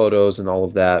build photos and all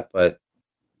of that. But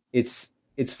it's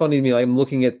funny to me. Like, I'm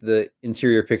looking at the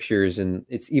interior pictures, and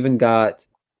it's even got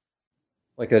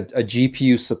like a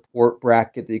GPU support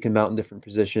bracket that you can mount in different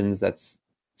positions. That's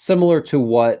similar to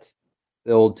what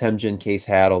the old Temgen case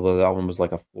had, although that one was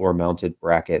like a floor-mounted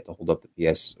bracket to hold up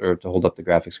the PS or to hold up the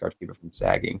graphics card to keep it from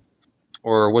sagging.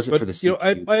 Or was it for the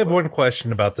CPU? I have one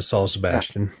question about the Sol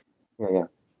Sebastian. Yeah.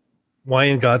 Why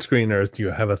in God's green earth do you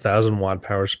have a 1,000-watt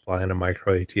power supply and a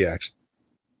micro ATX?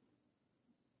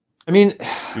 I mean,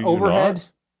 overhead,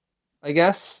 I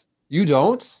guess. You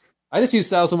don't? I just use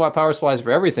 1,000-watt power supplies for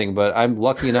everything, but I'm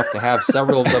lucky enough to have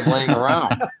several of them laying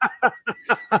around.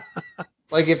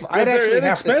 Like, if I'd actually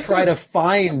have to try to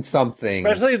find something.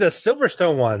 Especially the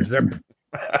Silverstone ones.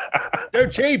 They're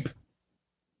cheap.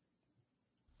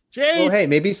 Well, hey,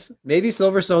 maybe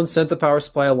Silverstone sent the power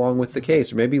supply along with the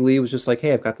case. Or maybe Lee was just like,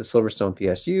 hey, I've got the Silverstone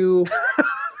PSU. I'm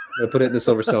going to put it in the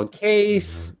Silverstone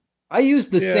case. I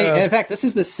used the same. And in fact, this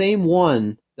is the same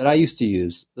one that I used to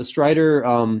use. The Strider.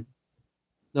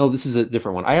 No, this is a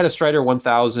different one. I had a Strider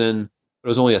 1000, but it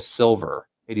was only a silver.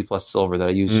 80 plus silver that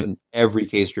I used in every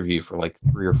case review for like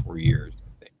 3 or 4 years,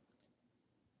 I think.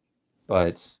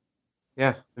 But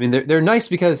yeah, I mean, they're nice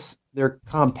because they're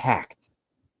compact.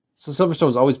 So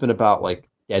Silverstone's always been about like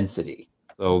density.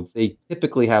 So they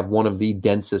typically have one of the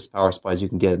densest power supplies you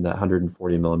can get in that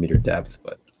 140 millimeter depth.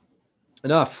 But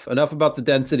enough about the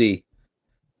density.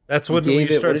 That's when we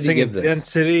start singing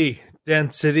density.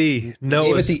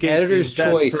 No, it's the editor's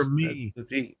choice for me.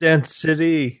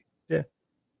 Density.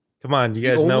 Come on, you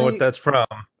guys know what that's from?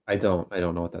 I don't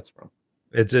know what that's from.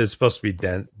 It's supposed to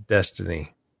be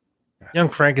Destiny. Young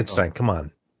Frankenstein, come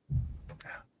on.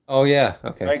 Oh yeah,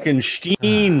 okay.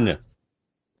 Frankenstein.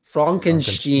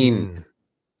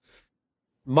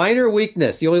 Minor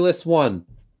weakness. He only lists one.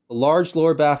 The large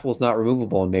lower baffle is not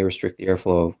removable and may restrict the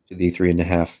airflow to the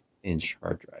 3.5-inch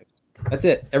hard drive. That's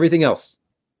it. Everything else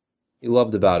he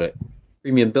loved about it.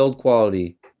 Premium build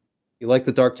quality. You like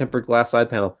the dark tempered glass side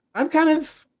panel.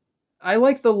 I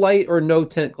like the light or no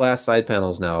tint glass side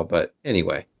panels now, but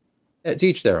anyway, to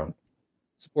each their own.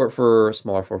 Support for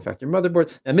smaller form factor motherboard.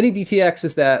 Now, Mini DTX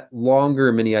is that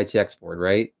longer Mini ITX board,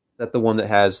 right? Is that the one that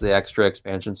has the extra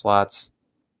expansion slots,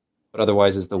 but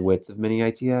otherwise is the width of Mini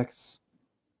ITX?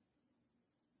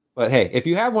 But hey, if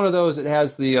you have one of those, it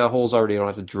has the holes already. You don't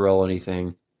have to drill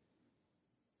anything.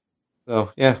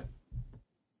 So, yeah.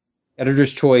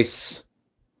 Editor's choice.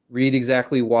 Read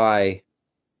exactly why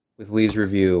with Lee's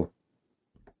review.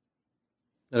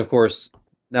 And of course,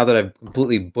 now that I've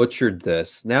completely butchered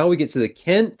this, now we get to the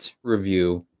Kent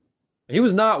review. He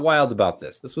was not wild about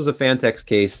this. This was a Fantex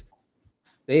case.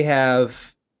 They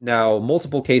have now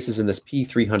multiple cases in this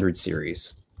P300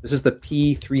 series. This is the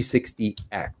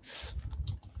P360X.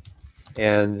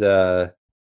 And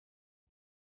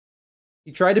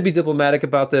he tried to be diplomatic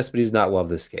about this, but he did not love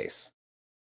this case.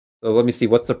 So let me see,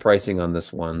 what's the pricing on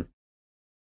this one?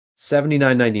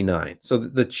 $79.99. So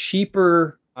the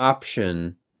cheaper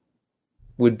option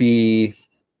would be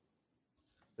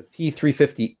the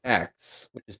P350X,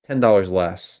 which is $10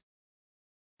 less,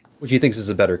 which he thinks is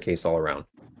a better case all around.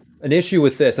 An issue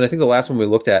with this, and I think the last one we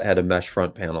looked at had a mesh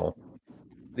front panel.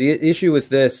 The issue with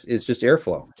this is just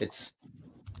airflow. It's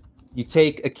you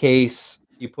take a case,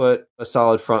 you put a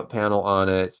solid front panel on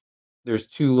it. There's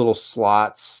 2 little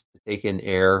slots to take in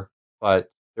air,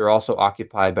 but they're also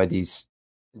occupied by these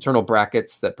internal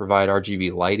brackets that provide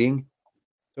RGB lighting.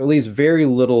 So it leaves very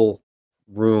little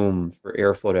room for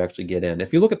airflow to actually get in.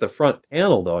 If you look at the front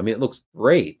panel, though, I mean, it looks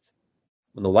great.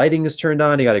 When the lighting is turned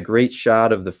on, you got a great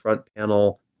shot of the front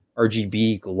panel,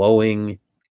 RGB glowing.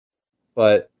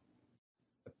 But,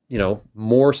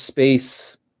 more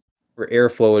space for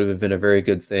airflow would have been a very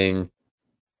good thing.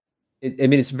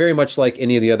 It's very much like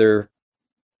any of the other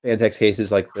Fantex cases,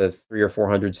 like the 300 or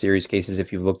 400 series cases.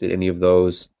 If you've looked at any of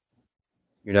those,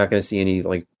 you're not going to see any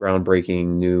like groundbreaking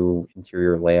new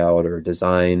interior layout or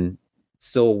design. It's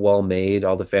still well made.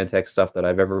 All the Fantex stuff that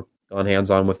I've ever gone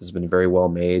hands on with has been very well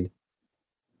made.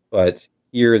 But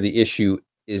here the issue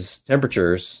is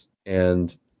temperatures,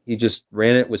 and he just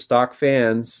ran it with stock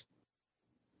fans.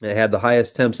 It had the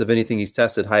highest temps of anything he's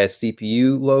tested, highest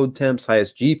CPU load temps,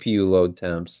 highest GPU load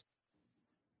temps.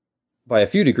 by a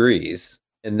few degrees.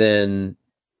 And then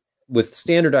with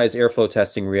standardized airflow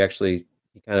testing, where he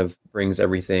kind of brings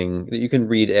everything, you can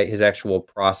read his actual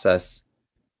process,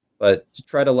 but to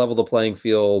try to level the playing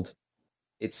field,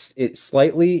 it's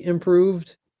slightly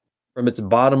improved from its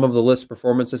bottom of the list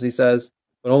performance, as he says,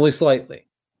 but only slightly.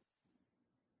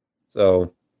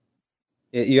 So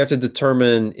you have to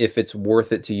determine if it's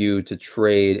worth it to you to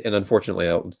trade. And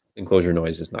unfortunately, enclosure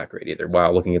noise is not great either.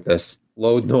 Wow, looking at this.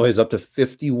 Load noise up to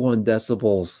 51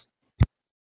 decibels.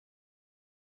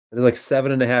 It's like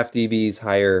 7.5 dBs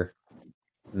higher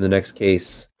than the next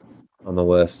case on the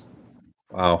list.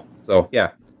 Wow. So,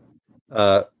 yeah.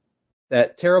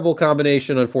 That terrible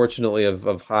combination, unfortunately,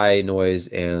 of high noise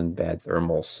and bad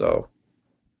thermals. So,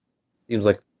 seems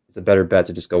like it's a better bet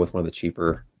to just go with one of the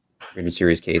cheaper 300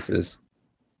 series cases.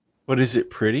 But is it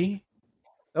pretty?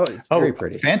 Oh, it's very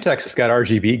pretty. Phanteks has got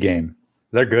RGB game.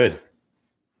 They're good.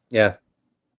 Yeah.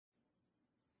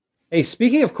 Hey,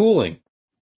 speaking of cooling,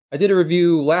 I did a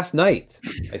review last night,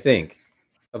 I think,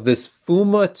 of this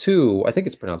Fuma 2. I think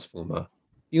it's pronounced Fuma.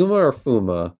 Fuma or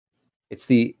Fuma. It's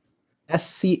the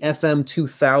SCFM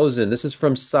 2000. This is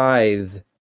from Scythe.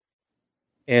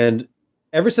 And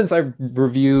ever since I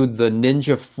reviewed the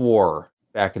Ninja 4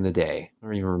 back in the day, I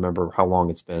don't even remember how long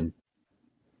it's been.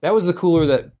 That was the cooler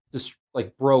that just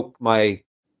like broke my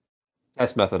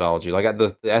test methodology. Like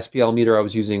the SPL meter I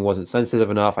was using wasn't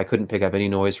sensitive enough. I couldn't pick up any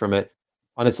noise from it.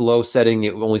 On its low setting,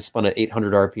 it only spun at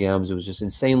 800 RPMs. It was just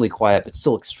insanely quiet, but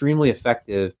still extremely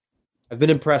effective. I've been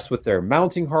impressed with their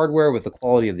mounting hardware, with the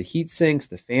quality of the heat sinks.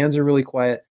 The fans are really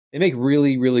quiet. They make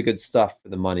really, really good stuff for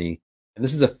the money. And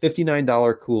this is a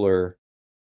 $59 cooler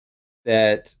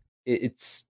that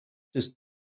it's just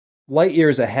light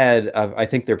years ahead of, I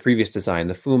think, their previous design.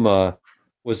 The Fuma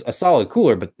was a solid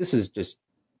cooler, but this is just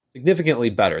significantly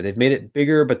better. They've made it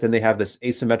bigger, but then they have this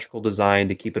asymmetrical design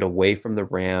to keep it away from the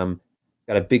RAM.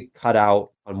 Got a big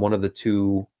cutout on one of the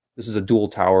two. This is a dual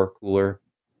tower cooler.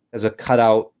 Has a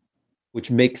cutout, which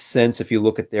makes sense if you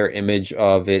look at their image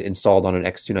of it installed on an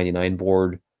X299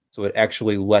 board. So it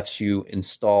actually lets you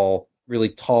install really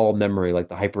tall memory, like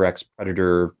the HyperX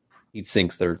Predator heat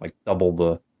sinks that are like double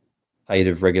the height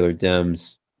of regular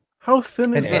DIMMs. How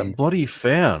thin is that bloody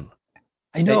fan?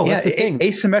 I know, that's the thing.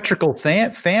 Asymmetrical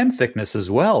fan thickness as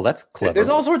well. That's clever. There's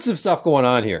all sorts of stuff going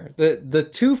on here. The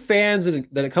two fans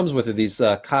that it comes with are these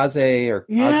Kaze or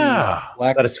Kaze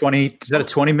Black. Is that a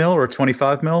 20 mil or a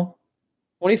 25 mil?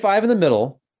 25 in the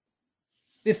middle,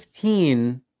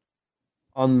 15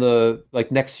 on the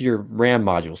like next to your RAM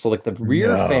module. So like the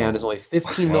rear fan is only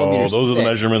 15 millimeters. Oh, those thick. Are the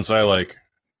measurements I like.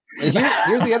 And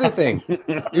here's the other thing.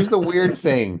 Here's the weird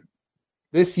thing.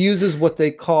 This uses what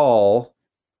they call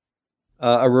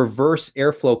a reverse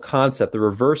airflow concept, the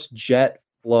reverse jet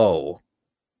flow.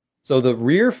 So the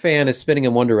rear fan is spinning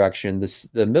in one direction.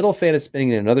 The middle fan is spinning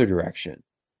in another direction,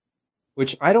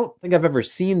 which I don't think I've ever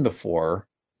seen before.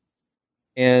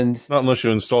 And not unless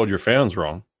you installed your fans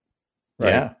wrong. Right?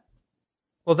 Yeah.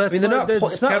 Well, that's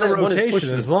counter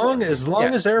rotation. As long as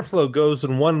airflow goes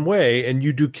in one way and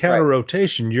you do counter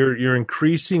rotation, you're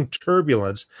increasing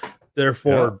turbulence,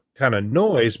 therefore kind of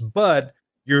noise, but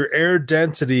your air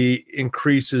density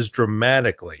increases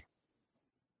dramatically.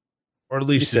 Or at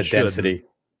least you said density.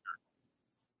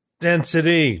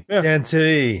 Density.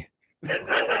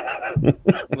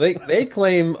 They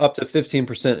claim up to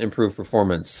 15% improved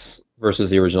performance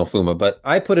versus the original Fuma, but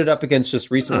I put it up against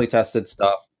just recently tested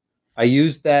stuff. I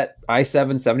used that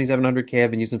i7 7700K.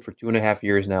 I've been using for 2.5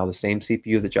 years now. The same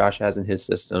CPU that Josh has in his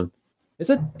system. It's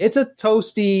a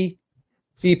toasty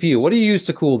CPU. What do you use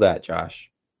to cool that,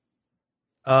 Josh?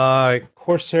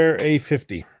 Corsair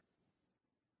A50.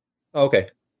 Oh, okay.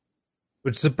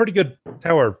 Which is a pretty good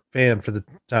tower fan for the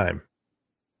time.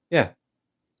 Yeah.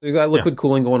 So you got liquid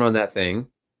cooling going on that thing.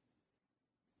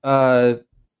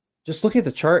 Just looking at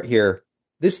the chart here,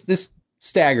 this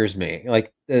staggers me.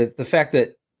 Like the fact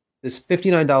that this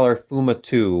 $59 Fuma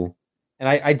 2, and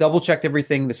I double checked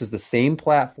everything. This is the same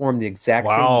platform, the exact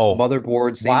same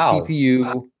motherboard, same CPU.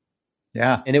 Wow.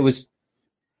 Yeah. And it was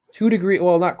 2 degrees,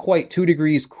 well, not quite 2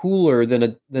 degrees cooler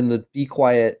than the Be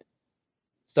Quiet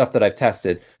stuff that I've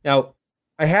tested. Now,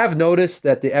 I have noticed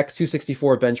that the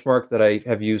X264 benchmark that I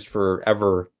have used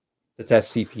forever to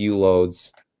test CPU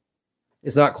loads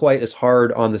is not quite as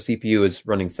hard on the CPU as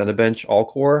running Cinebench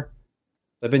all-core.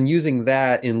 I've been using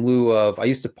that in lieu of, I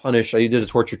did a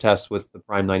torture test with the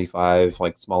Prime 95,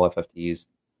 like small FFTs.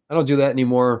 I don't do that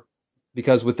anymore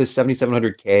because with this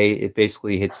 7700K, it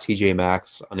basically hits TJ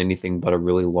Maxx on anything but a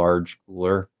really large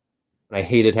cooler. And I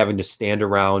hated having to stand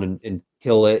around and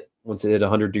kill it once it hit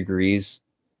 100 degrees.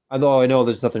 Although I know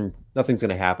there's nothing's going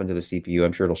to happen to the CPU.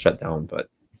 I'm sure it'll shut down, but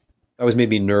always made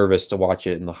me nervous to watch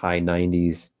it in the high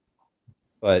 90s.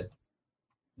 But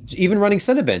even running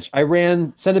Cinebench, I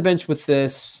ran Cinebench with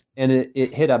this, and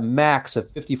it hit a max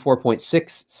of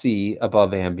 54.6 C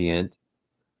above ambient,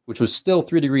 which was still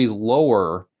 3 degrees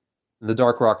lower than the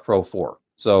Dark Rock Pro 4.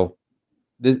 So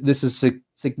this is a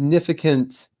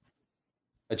significant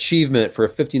achievement for a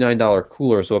 $59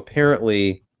 cooler. So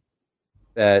apparently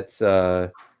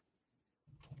that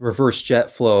reverse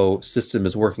jet flow system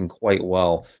is working quite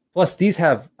well. Plus, these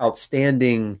have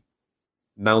outstanding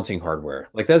mounting hardware.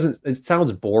 Like, it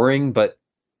sounds boring, but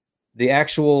the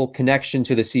actual connection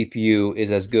to the CPU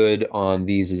is as good on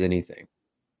these as anything.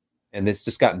 And it's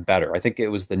just gotten better. I think it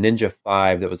was the Ninja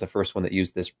 5 that was the first one that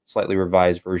used this slightly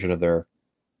revised version of their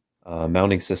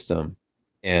mounting system.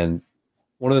 And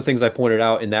one of the things I pointed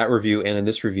out in that review and in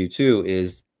this review too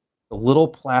is the little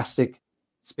plastic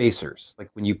spacers. Like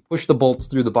when you push the bolts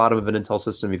through the bottom of an Intel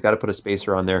system, you've got to put a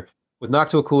spacer on there. With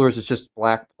Noctua coolers, it's just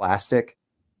black plastic.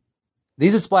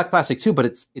 These it's black plastic too, but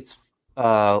it's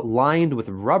lined with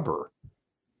rubber.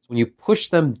 So when you push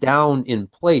them down in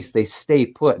place, they stay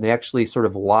put, and they actually sort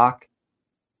of lock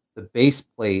the base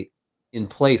plate in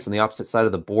place on the opposite side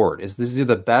of the board. It's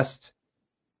the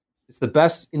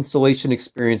best installation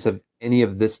experience of any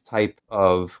of this type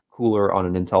of cooler on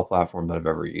an Intel platform that I've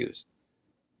ever used.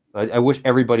 I wish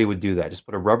everybody would do that. Just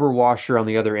put a rubber washer on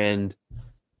the other end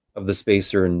of the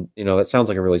spacer, and that sounds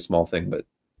like a really small thing, but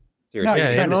seriously, no,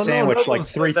 you're trying to sandwich like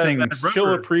three things.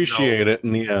 She'll appreciate it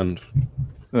in the end.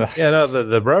 Yeah, no,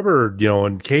 the rubber,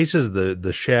 encases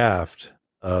the shaft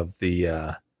of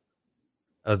the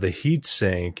heat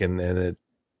sink, and it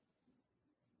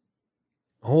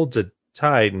holds it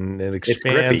tight, and it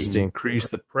expands to increase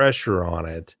the pressure on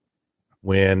it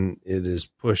when it is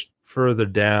pushed further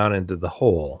down into the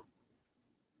hole.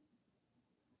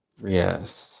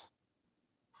 Yes.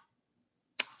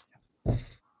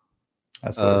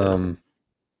 That's what it is.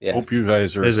 Yeah. Hope you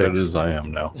guys are as excited as I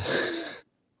am now.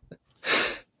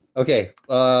 Okay.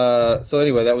 So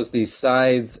anyway, that was the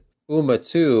Scythe UMA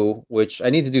 2, which I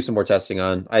need to do some more testing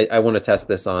on. I want to test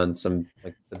this on some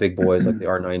like the big boys like the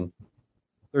R9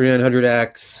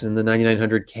 3900X and the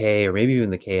 9900K, or maybe even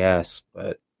the KS.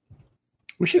 But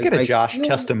we should get a Josh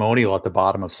testimonial at the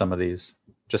bottom of some of these.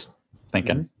 Just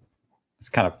thinking. Mm-hmm. It's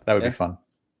that would be fun.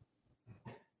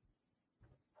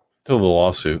 Till the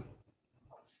lawsuit.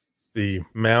 The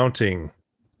mounting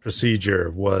procedure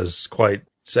was quite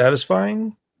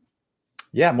satisfying.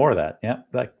 Yeah, more of that. Yeah,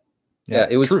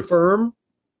 it was firm.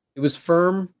 It was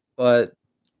firm, but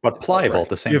pliable at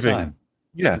the same time.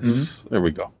 Yes, mm-hmm. There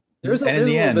we go. There's a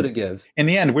little bit of give. In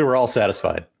the end, we were all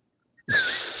satisfied.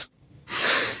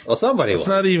 Well, somebody. Let's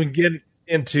not even get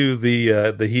into the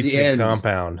heatsink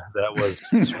compound that was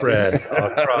spread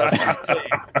across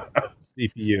the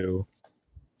CPU.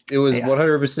 It was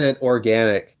 100%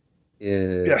 organic.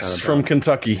 Yes, from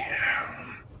Kentucky.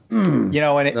 And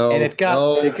it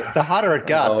got the hotter it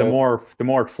got, the more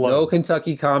it flowed. No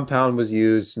Kentucky compound was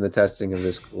used in the testing of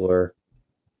this cooler,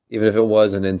 even if it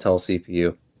was an Intel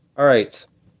CPU. All right,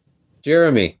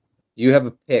 Jeremy, you have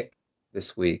a pick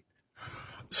this week.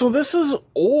 So this is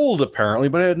old, apparently,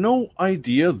 but I had no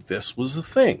idea this was a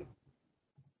thing.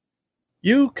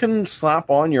 You can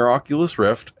slap on your Oculus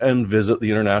Rift and visit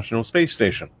the International Space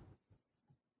Station.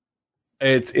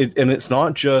 It's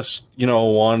not just,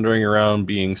 wandering around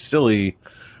being silly.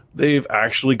 They've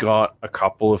actually got a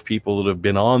couple of people that have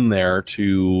been on there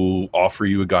to offer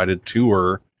you a guided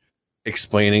tour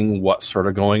explaining what's sort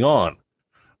of going on.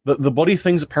 The bloody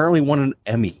thing's apparently won an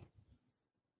Emmy.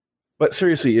 But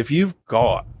seriously, if you've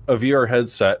got a VR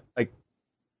headset, like,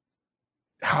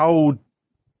 how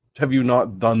have you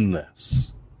not done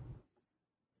this?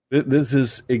 This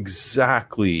is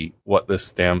exactly what this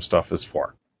damn stuff is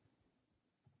for.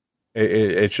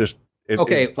 It's just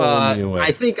okay. It's blowing me away.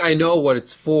 I think I know what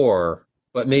it's for,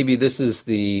 but maybe this is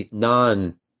the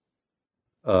non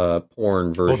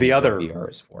porn version. Well, the other of VR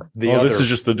is for. This is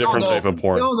just a different type of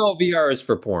porn. No, VR is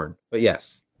for porn, but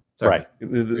yes, sorry. Right.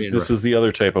 This is the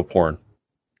other type of porn.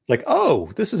 It's like,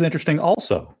 this is interesting.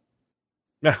 Also,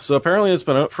 yeah. So apparently, it's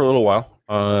been out for a little while.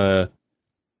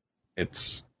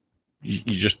 It's you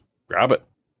just grab it,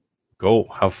 go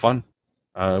have fun.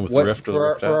 With the Rift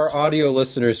for our audio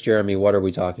listeners, Jeremy, what are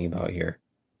we talking about here?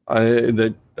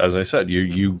 As I said,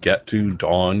 you get to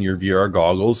don your VR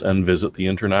goggles and visit the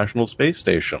International Space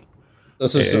Station.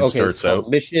 It starts out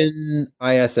Mission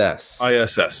ISS.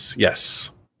 ISS,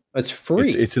 yes. It's free.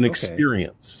 It's an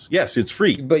experience. Yes, it's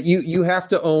free. But you have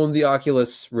to own the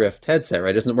Oculus Rift headset,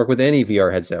 right? It doesn't work with any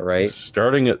VR headset, right?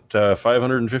 Starting at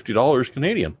 $550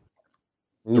 Canadian.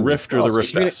 The Rift or the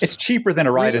Rift S. It's cheaper than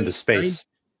a ride into space.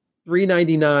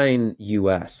 $399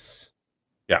 US.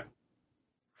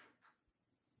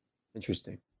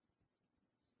 Interesting.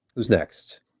 Who's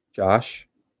next? Josh?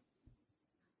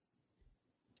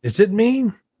 Is it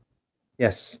me?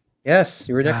 Yes. Yes,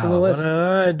 you were next on the list.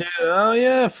 Oh,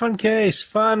 yeah, fun case.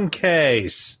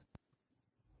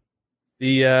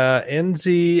 The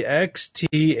NZXT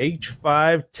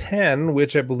H510,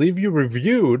 which I believe you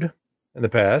reviewed in the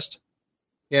past.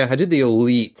 Yeah, I did the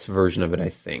Elite version of it, I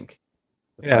think.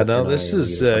 Yeah, no, this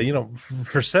is,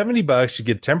 for $70, you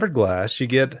get tempered glass. You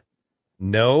get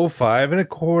no 5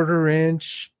 1/4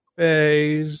 inch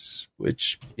bays,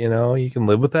 which, you can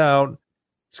live without.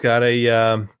 It's got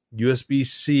a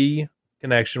USB-C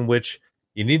connection, which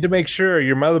you need to make sure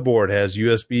your motherboard has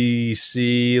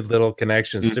USB-C little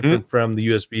connections, different from the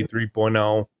USB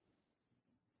 3.0.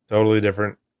 Totally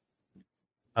different.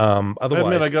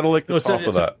 Otherwise, I gotta like the top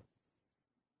of that.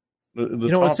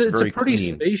 It's a pretty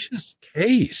spacious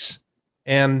case.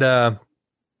 And, I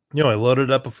loaded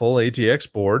up a full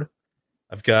ATX board.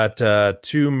 I've got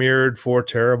 2 mirrored 4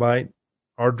 terabyte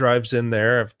hard drives in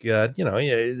there. I've got,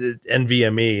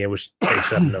 NVMe, which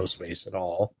takes up no space at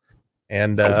all.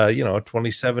 And,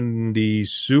 2070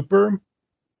 Super.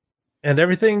 And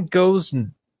everything goes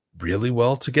really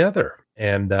well together.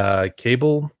 And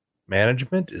cable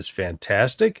management is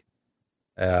fantastic.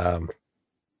 It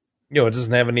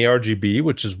doesn't have any RGB,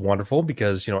 which is wonderful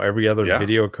because, every other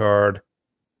video card,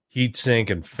 heatsink,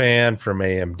 and fan from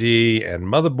AMD and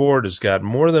motherboard has got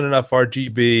more than enough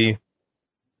RGB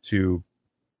to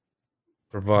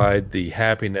provide the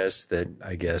happiness that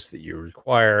I guess that you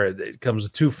require. It comes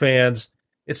with 2 fans.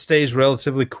 It stays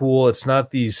relatively cool. It's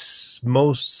not the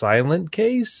most silent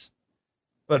case,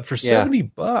 but for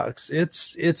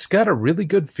 $70, it's got a really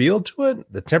good feel to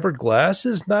it. The tempered glass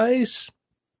is nice.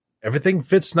 Everything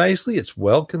fits nicely. It's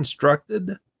well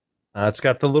constructed. It's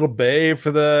got the little bay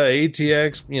for the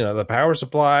ATX, the power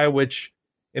supply, which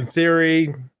in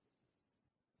theory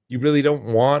you really don't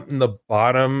want in the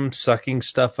bottom, sucking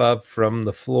stuff up from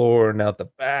the floor and out the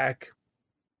back.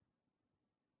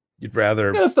 You'd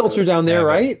rather... got a filter down there,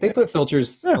 right? They put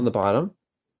filters on the bottom.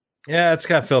 Yeah, it's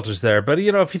got filters there. But,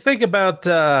 if you think about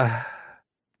airflow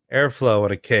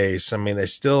in a case, I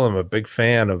still am a big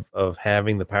fan of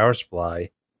having the power supply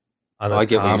on the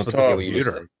top of the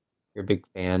computer. You're a big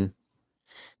fan.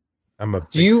 I'm a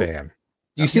big fan.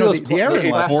 Do you see those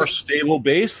more stable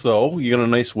base though? You got a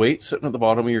nice weight sitting at the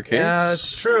bottom of your case. Yeah,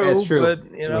 that's true. That's true.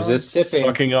 But resist tipping,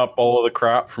 sucking up all of the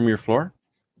crap from your floor.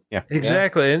 Yeah,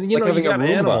 exactly. And you got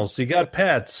animals, you got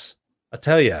pets. I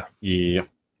tell you, you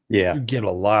get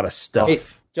a lot of stuff. Hey,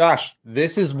 Josh,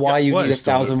 this is why you need a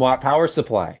 1,000-watt power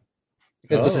supply,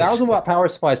 because the 1,000-watt power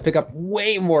supplies pick up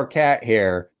way more cat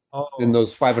hair than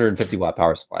those 550-watt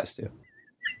power supplies do.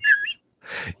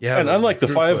 Yeah, and unlike the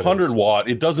 500-watt,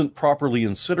 it doesn't properly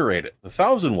incinerate it. The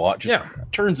 1,000-watt just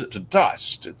turns it to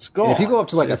dust. It's gone. And if you go up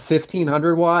to like a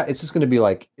 1,500-watt, it's just going to be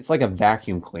it's like a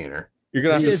vacuum cleaner. You're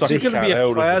going to have to suck it's going to be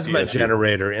a plasma generator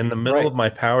generator in the middle of my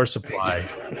power supply,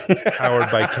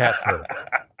 powered by cat fur.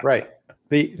 Right.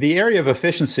 The area of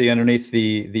efficiency underneath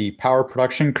the power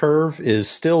production curve is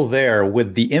still there,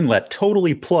 with the inlet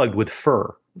totally plugged with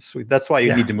fur. So that's why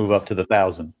you need to move up to the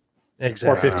 1,000.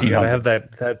 Exactly. Or 1,500. I have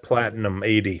that platinum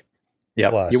 80.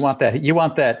 Yeah, you want that. You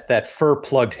want that fur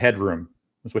plugged headroom.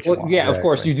 That's what you want. Yeah, of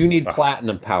course you do need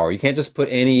platinum power. You can't just put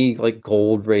any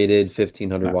gold rated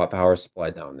 1,500-watt power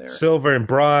supply down there. Silver and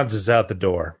bronze is out the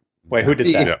door. Wait, who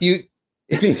did that?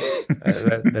 If you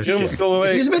Jim's still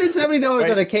away. If you're spending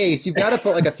 $70 on a case, you've got to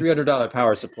put a $300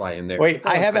 power supply in there. Wait,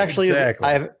 I have actually. I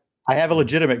have a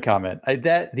legitimate comment.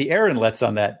 The air inlets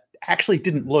on that actually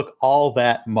didn't look all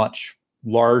that much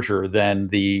larger than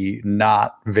the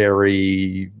not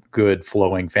very good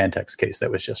flowing Fantex case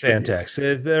that was just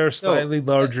Fantex. They're slightly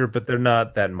larger, but they're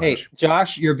not that much. Hey,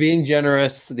 Josh, you're being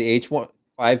generous. The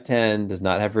H510 does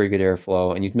not have very good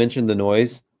airflow, and you've mentioned the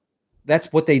noise.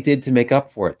 That's what they did to make up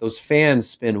for it. Those fans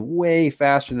spin way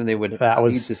faster than they would need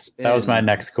to spin. That was my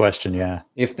next question. Yeah,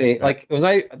 if they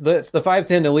the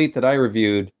 510 Elite that I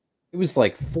reviewed, it was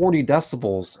 40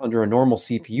 decibels under a normal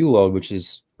CPU load, which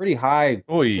is pretty high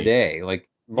today.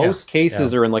 Most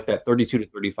cases are in that 32 to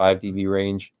 35 dB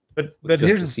range. But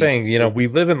here's the thing, we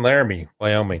live in Laramie,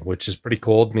 Wyoming, which is pretty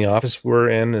cold, and the office we're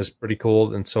in is pretty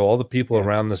cold, and so all the people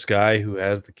around this guy who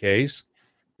has the case,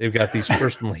 they've got these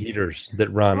personal heaters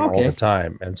that run all the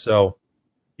time, and so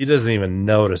he doesn't even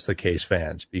notice the case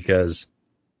fans because,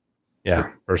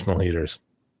 personal heaters.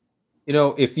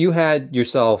 If you had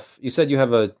yourself, you said you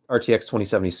have a RTX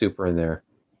 2070 Super in there.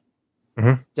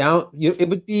 Mm-hmm. It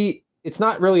would be. It's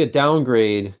not really a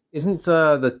downgrade. Isn't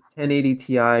the 1080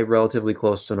 Ti relatively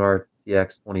close to an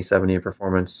RTX 2070 in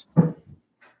performance?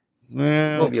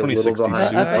 Well, 2060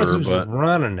 Super, but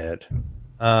running it.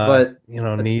 but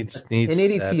needs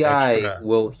 1080 Ti extra.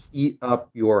 will heat up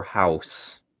your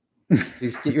house.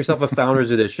 Please get yourself a Founders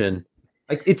Edition.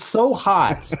 Like, it's so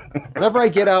hot. Whenever I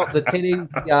get out the 1080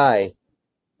 Ti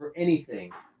for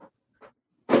anything,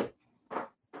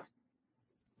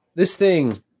 this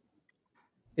thing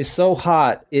is so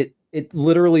hot. It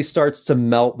literally starts to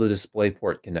melt the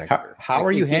DisplayPort connector. How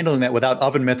are you handling that without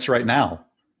oven mitts right now?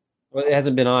 Well, it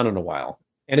hasn't been on in a while,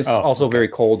 and it's also very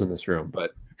cold in this room.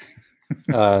 But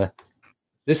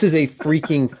this is a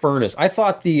freaking furnace. I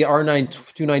thought the R9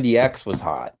 290X was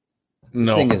hot. This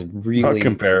thing is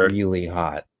really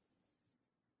hot.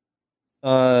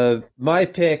 My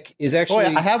pick is actually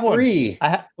I have free.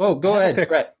 One. Go ahead,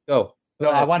 Brett. Go. No,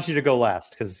 I want you to go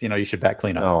last because you should back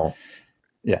clean up. No.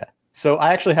 Yeah. So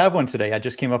I actually have one today. I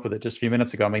just came up with it just a few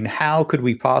minutes ago. I mean, how could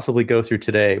we possibly go through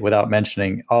today without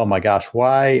mentioning? Oh my gosh,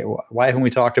 why haven't we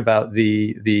talked about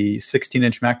the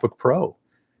 16-inch MacBook Pro?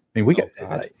 I mean, you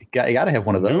got to have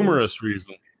one of those. Numerous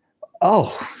reasons.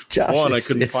 Oh, Josh. One, I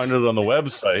couldn't find it on the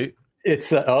website.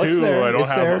 It's Two, it's there. I don't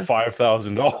have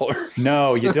 $5,000.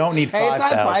 No, you don't need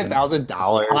 $5,000.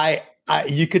 $5,000.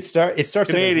 You could start. It starts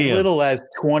Canadian. at as little as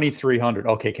 $2,300.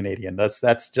 Okay, Canadian.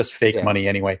 That's just fake money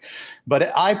anyway.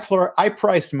 But I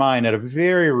priced mine at a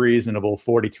very reasonable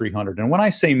 $4,300. And when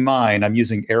I say mine, I'm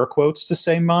using air quotes to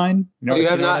say mine. You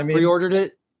have not pre-ordered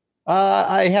it?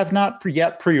 I have not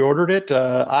yet pre-ordered it.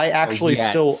 I actually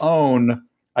still own.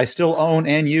 I still own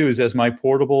and use as my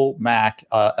portable Mac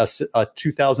a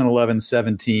 2011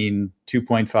 17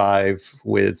 2.5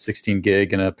 with 16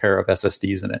 gig and a pair of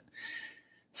SSDs in it.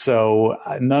 So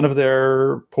none of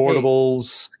their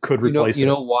portables could replace it. You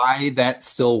know why that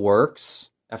still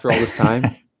works after all this time?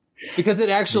 Because it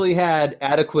actually had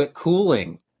adequate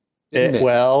cooling.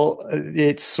 Well,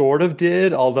 it sort of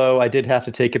did, although I did have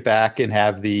to take it back and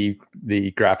have the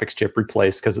graphics chip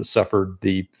replaced because it suffered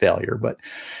the failure. But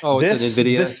it's an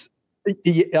NVIDIA?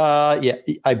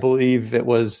 I believe it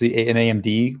was an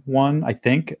AMD one, I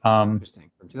think.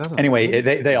 Anyway,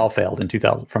 they all failed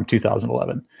from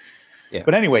 2011. Yeah.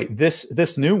 But anyway,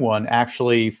 this new one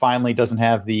actually finally doesn't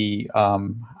have the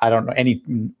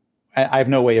I have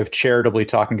no way of charitably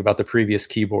talking about the previous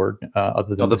keyboard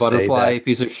other than the butterfly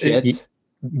piece of shit.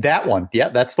 That one,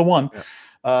 that's the one.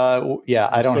 Yeah,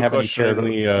 I don't have any charitable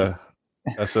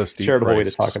SSD charitable way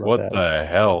to talk about that. What the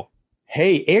hell?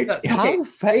 Hey,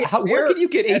 where can you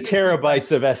get 8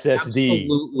 terabytes of SSD?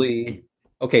 Absolutely.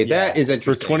 Okay, that is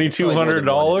interesting. For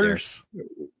 $2,200.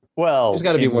 Well, there's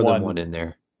got to be more than one in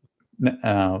there.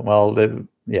 $400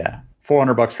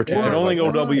 for 2 terabytes. And only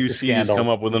OWC has come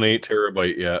up with an 8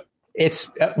 terabyte yet.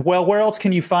 It's where else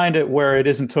can you find it where it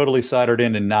isn't totally soldered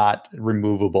in and not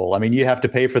removable? I mean, you have to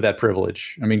pay for that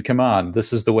privilege. I mean, come on,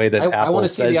 this is the way that Apple I want to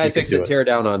see the iFixit tear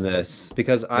down on this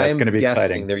because I'm guessing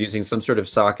exciting. They're using some sort of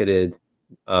socketed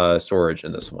storage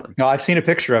in this one. No, I've seen a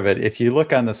picture of it. If you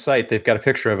look on the site, they've got a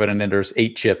picture of it, and then there's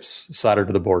 8 chips soldered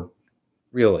to the board.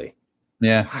 Really?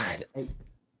 Yeah. God,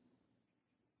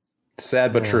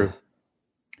 sad but true.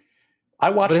 I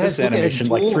watched this animation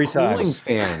like 3 times.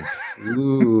 Fans.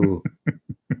 Ooh.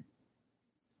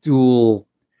 Dual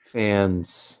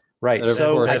fans. Right.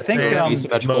 So I think makes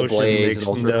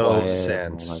no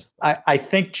sense. I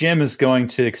think Jim is going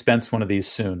to expense one of these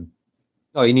soon.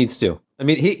 Oh, he needs to. I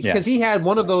mean, because he had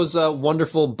one of those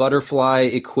wonderful butterfly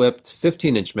equipped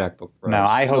 15-inch MacBook Pro. Now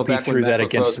I hope he threw that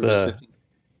against the.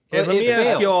 Let me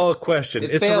ask you all a question.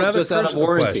 It's a rather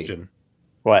personal question.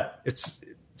 What?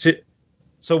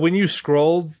 So when you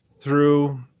scrolled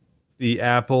through the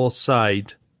Apple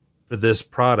site for this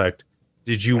product,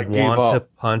 did you want to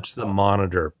punch the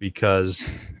monitor because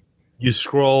you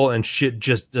scroll and shit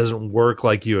just doesn't work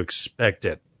like you expect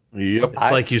it? Yep.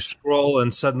 It's like you scroll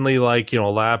and suddenly a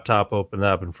laptop opened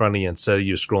up in front of you instead of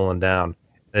you scrolling down.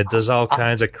 And it does all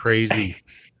kinds of crazy.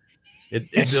 Look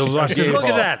at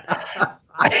that.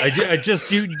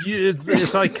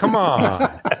 It's like, come on.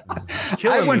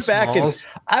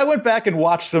 I went back and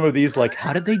watched some of these. Like,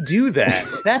 how did they do that?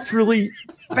 That's really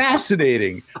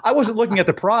fascinating. I wasn't looking at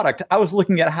the product. I was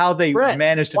looking at how they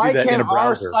managed to do that in a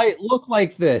browser. Why can't our site look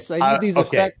like this? I need these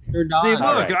effects turned on. See,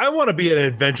 look, I want to be an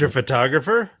adventure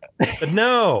photographer, but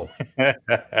no,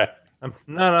 I'm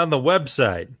not on the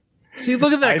website. See,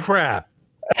 look at that crap.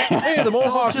 Hey, the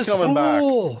Mohawk's coming back.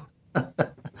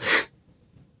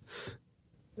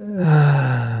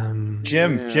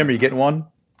 Jim, are you getting one?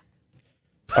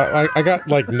 I got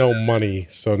no money,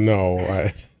 so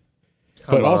no.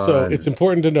 But also, it's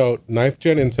important to note 9th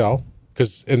gen Intel,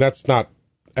 and that's not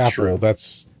Apple. True.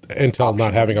 That's Intel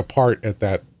not having a part at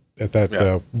that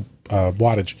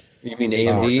wattage. You mean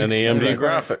AMD? And AMD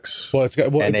graphics. Well, it's got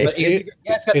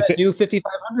it's got that new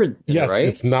 5500. Yes, right?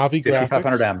 It's Navi graphics,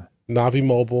 5500M, Navi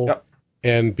mobile, yep.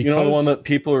 And because the one that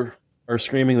people are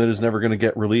screaming that is never going to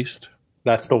get released.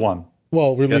 That's the one.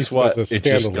 Well, released as a standalone. It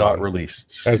just got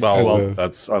released.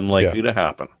 That's unlikely to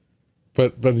happen.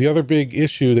 But the other big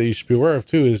issue that you should be aware of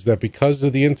too is that because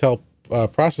of the Intel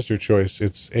processor choice,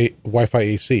 it's Wi-Fi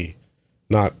AC,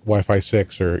 not Wi-Fi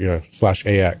 6 or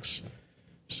 /AX.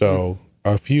 So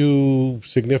a few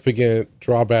significant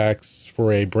drawbacks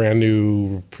for a brand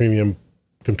new premium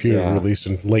computer released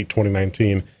in late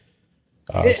 2019.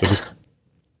 So just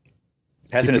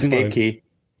has an escape key.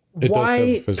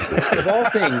 Why, of all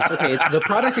things, okay, the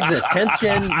product exists. 10th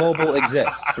gen mobile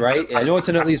exists, right? I know it's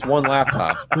in at least one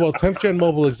laptop. Well, 10th gen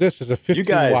mobile exists as a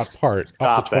 15-watt part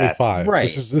up to 25. Right.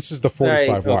 This is the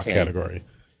 45-watt category.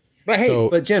 But hey,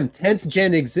 but Jim, 10th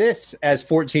gen exists as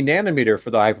 14 nanometer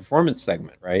for the high performance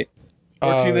segment, right?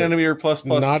 14 nanometer plus.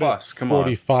 Not plus. Come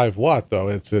 45 watt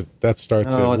though. That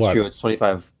starts at what? That's true. It's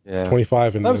 25. Yeah.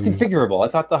 25 and that was configurable. I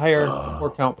thought the higher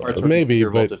core count parts were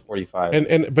configurable to 45. And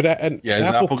is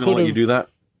Apple going to let you do that?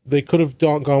 They could have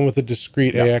gone with a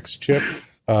discrete AX chip,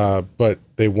 but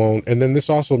they won't. And then this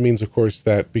also means, of course,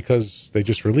 that because they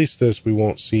just released this, we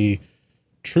won't see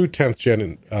true 10th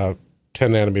gen 10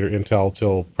 nanometer Intel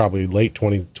till probably late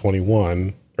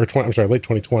 2021 or late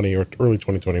 2020 or early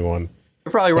 2021.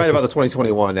 You're probably right about the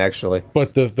 2021, actually.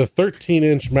 But the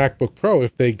 13-inch MacBook Pro,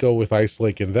 if they go with Ice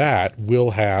Lake in that, will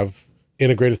have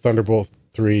integrated Thunderbolt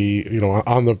 3,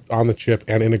 on the chip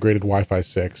and integrated Wi-Fi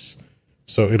 6.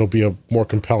 So it'll be a more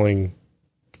compelling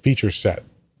feature set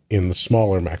in the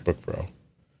smaller MacBook Pro.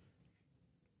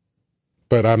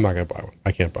 But I'm not going to buy one.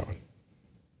 I can't buy one.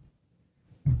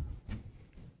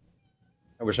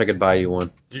 I wish I could buy you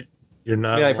one. You're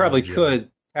not. I probably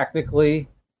could technically,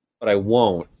 but I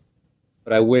won't.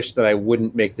 But I wish that I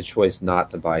wouldn't make the choice not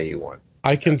to buy you one.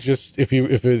 I can just, if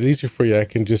it's easier for you, I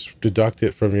can just deduct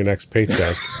it from your next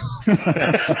paycheck. And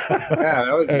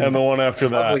the one after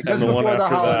that. And the one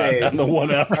after that. And the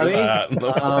one after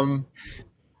that.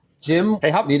 Jim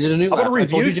needed a new laptop.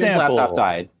 Jim's laptop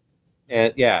died.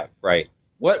 And right.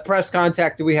 What press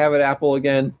contact do we have at Apple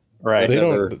again? Right.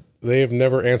 They have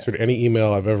never answered any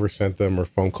email I've ever sent them or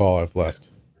phone call I've left.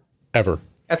 Ever.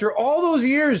 After all those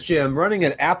years, Jim, running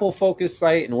an Apple focused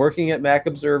site and working at Mac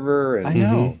Observer. And, I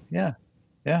know. Yeah.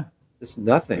 It's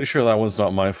nothing. Pretty sure that one's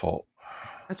not my fault.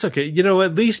 That's okay.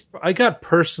 At least I got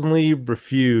personally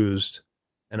refused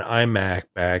an iMac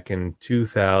back in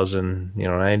 2000,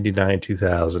 99,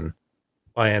 2000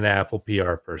 by an Apple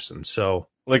PR person. So,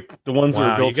 like the ones that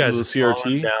are built into the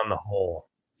CRT? Down the hole.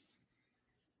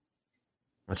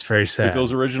 That's very sad. Like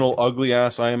those original ugly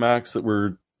ass iMacs that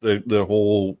were the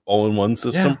whole all-in-one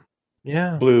system.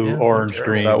 Yeah. Blue, orange,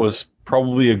 green. That was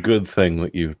probably a good thing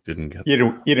that you didn't get.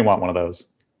 You didn't want one of those.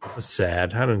 It was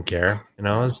sad. I didn't care.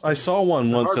 I saw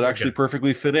one once that actually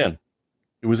perfectly fit in.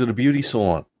 It was at a beauty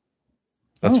salon.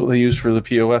 That's what they used for the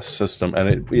POS system,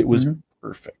 and it was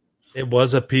perfect. It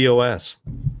was a POS.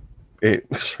 It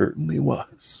certainly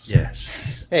was.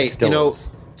 Yes. Hey,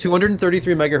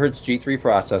 233 megahertz G3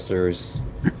 processors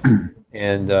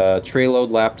and tray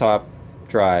load laptop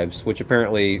drives, which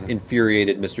apparently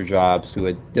infuriated Mr. Jobs, who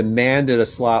had demanded a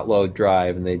slot load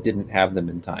drive, and they didn't have them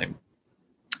in time.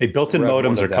 Hey, built-in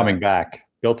modems are coming back.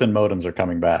 Built-in modems are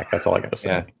coming back. That's all I got to say.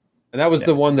 Yeah. And that was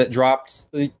the one that dropped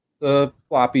the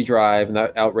floppy drive, and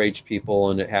that outraged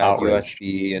people, and it had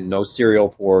USB and no serial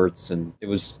ports, and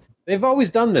they've always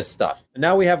done this stuff. And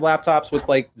now we have laptops with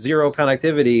like zero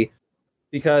connectivity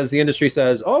because the industry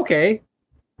says, okay.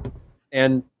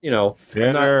 And, thinner,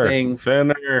 I'm not saying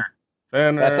thinner.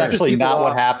 That's actually not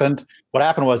what happened. What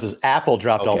happened was Apple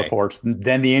dropped all the ports, and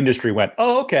then the industry went,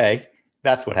 oh, okay.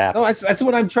 That's what happened. No, that's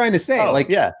what I'm trying to say.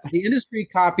 The industry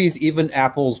copies even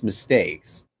Apple's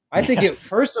mistakes. I think it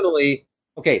personally,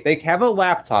 they have a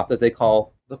laptop that they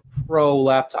call the Pro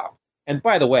laptop. And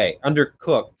by the way, under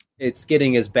Cook, it's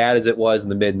getting as bad as it was in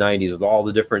the mid-90s with all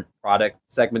the different product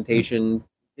segmentation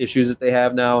issues that they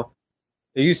have now.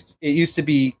 It used to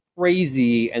be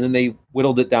crazy, and then they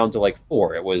whittled it down to like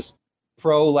 4. It was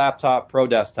Pro laptop, Pro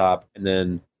desktop, and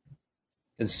then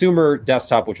consumer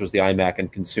desktop, which was the iMac,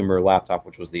 and consumer laptop,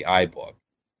 which was the iBook.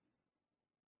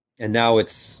 And now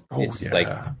it's like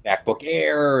MacBook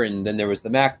Air, and then there was the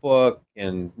MacBook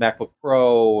and MacBook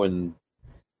Pro. And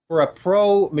for a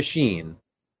Pro machine,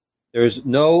 there's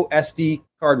no SD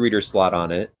card reader slot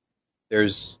on it.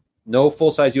 There's no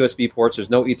full-size USB ports. There's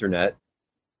no Ethernet.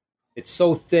 It's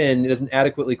so thin, it doesn't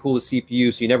adequately cool the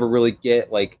CPU, so you never really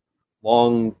get like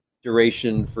long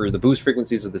duration for the boost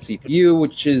frequencies of the CPU,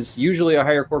 which is usually a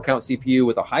higher core count CPU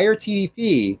with a higher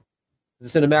TDP.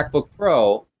 It's in a MacBook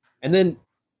Pro, and then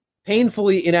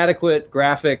painfully inadequate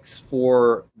graphics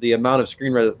for the amount of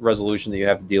screen resolution that you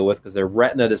have to deal with because they're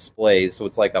Retina displays, so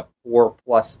it's like a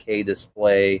 4+K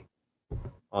display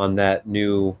on that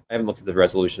new. I haven't looked at the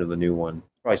resolution of the new one.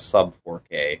 Probably sub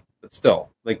 4K, but still,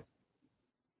 like,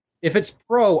 if it's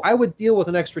Pro, I would deal with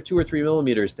an extra 2 or 3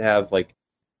 millimeters to have like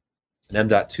an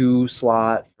M.2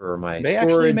 slot for my. They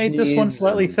actually made this one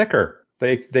slightly thicker.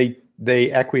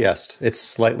 They acquiesced. It's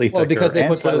slightly thicker because they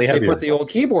and put the old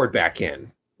keyboard back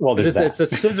in. Well, it's a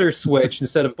scissor switch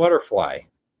instead of butterfly.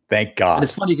 Thank God. And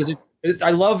it's funny because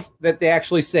I love that they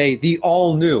actually say the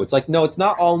all new. It's like, no, it's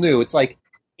not all new. It's like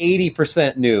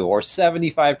 80% new or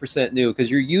 75% new because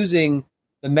you're using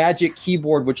the Magic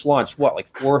Keyboard, which launched,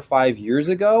 like 4 or 5 years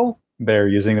ago? They're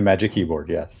using the Magic Keyboard,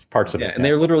 yes. Parts of it. And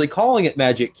they're literally calling it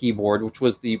Magic Keyboard, which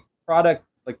was the product,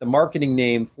 like the marketing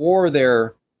name for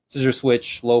their scissor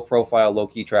switch, low profile, low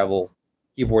key travel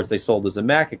keyboards they sold as a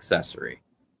Mac accessory.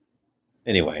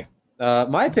 Anyway,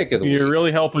 my pick of the week. You're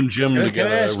really helping Jim to get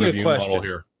a review model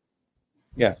here.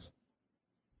 Yes.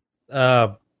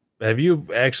 Have you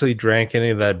actually drank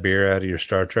any of that beer out of your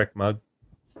Star Trek mug?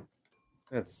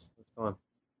 It's gone.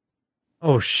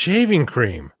 Oh, shaving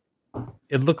cream.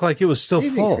 It looked like it was still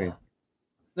full. Cream.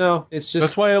 No, it's just.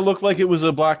 That's why it looked like it was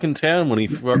a black and tan when he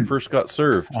first got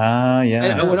served.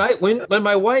 Yeah. And when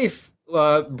my wife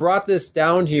brought this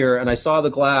down here and I saw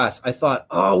the glass, I thought,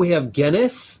 oh, we have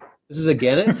Guinness. This is a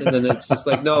Guinness, and then it's just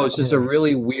like, no, it's just a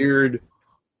really weird.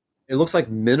 It looks like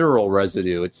mineral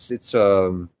residue. It's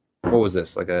what was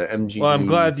this, like a MG? Well, I'm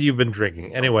glad you've been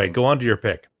drinking. Anyway, go on to your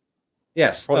pick.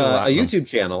 Yes, a YouTube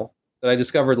channel that I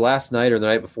discovered last night or the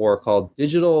night before called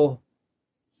Digital.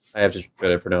 I have to try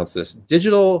to pronounce this.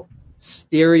 Digital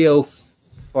Stereophony.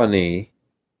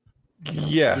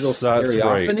 Yes, that's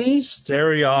right.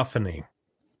 Stereophony.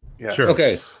 Yes. Sure.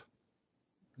 Okay.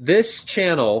 This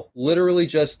channel literally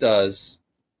just does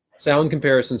sound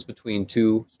comparisons between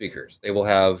two speakers. They will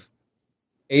have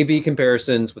A/B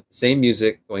comparisons with the same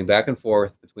music going back and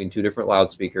forth between two different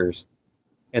loudspeakers.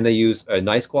 And they use a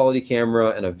nice quality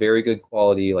camera and a very good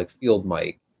quality like field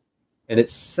mic. And it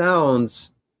sounds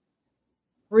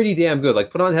pretty damn good. Like,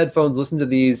 put on headphones, listen to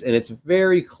these, and it's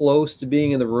very close to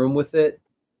being in the room with it.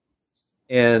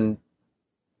 And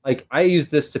like, I use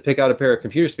this to pick out a pair of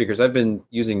computer speakers. I've been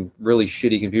using really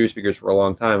shitty computer speakers for a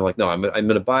long time. I'm like, no, I'm going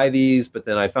to buy these. But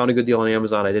then I found a good deal on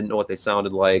Amazon. I didn't know what they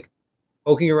sounded like.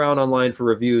 Poking around online for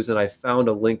reviews, and I found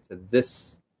a link to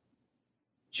this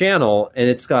channel, and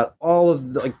it's got all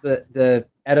of the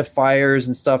edifiers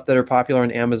and stuff that are popular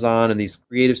on Amazon, and these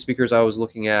creative speakers I was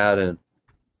looking at, and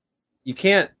you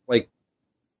can't like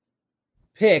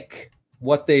pick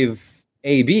what they've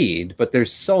A/B'd, but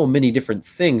there's so many different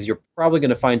things. You're probably going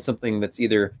to find something that's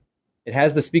either it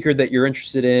has the speaker that you're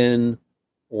interested in,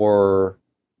 or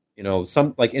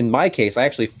some, like in my case, I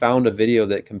actually found a video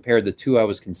that compared the two I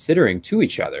was considering to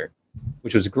each other,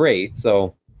 which was great.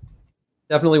 So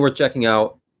definitely worth checking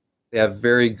out. They have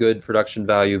very good production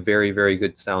value, very, very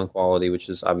good sound quality, which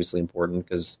is obviously important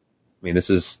because, I mean,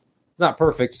 it's not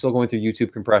perfect, still going through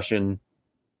YouTube compression.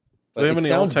 Do they have any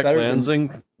Altec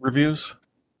Lansing reviews?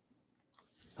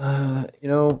 I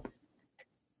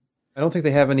don't think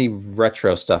they have any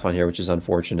retro stuff on here, which is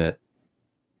unfortunate.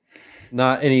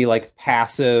 Not any like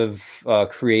passive,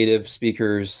 creative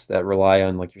speakers that rely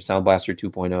on like your Sound Blaster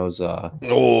 2.0's. Nice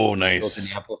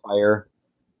built-in amplifier.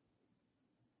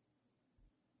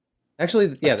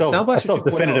 Actually, yeah, the Sound Blaster 2.0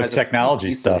 definitive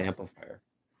technology stuff. Amplifier.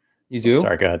 You do?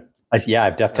 Sorry, go ahead. I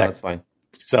have DefTech. That's fine.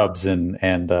 Subs and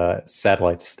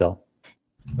satellites still.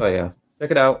 Oh yeah,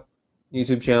 check it out.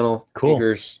 YouTube channel. Cool.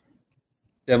 Speakers.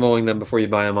 Demoing them before you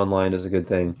buy them online is a good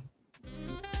thing.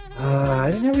 I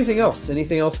didn't have anything else.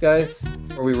 Anything else, guys?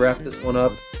 Before we wrap this one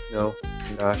up? No.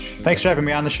 Gosh. Thanks for having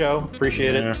me on the show.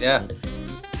 Appreciate it. Yeah.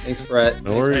 Thanks, Brett.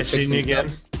 No worries. Seeing you again.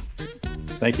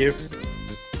 Thank you.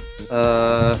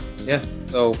 Yeah.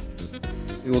 So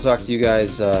we will talk to you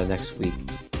guys next week.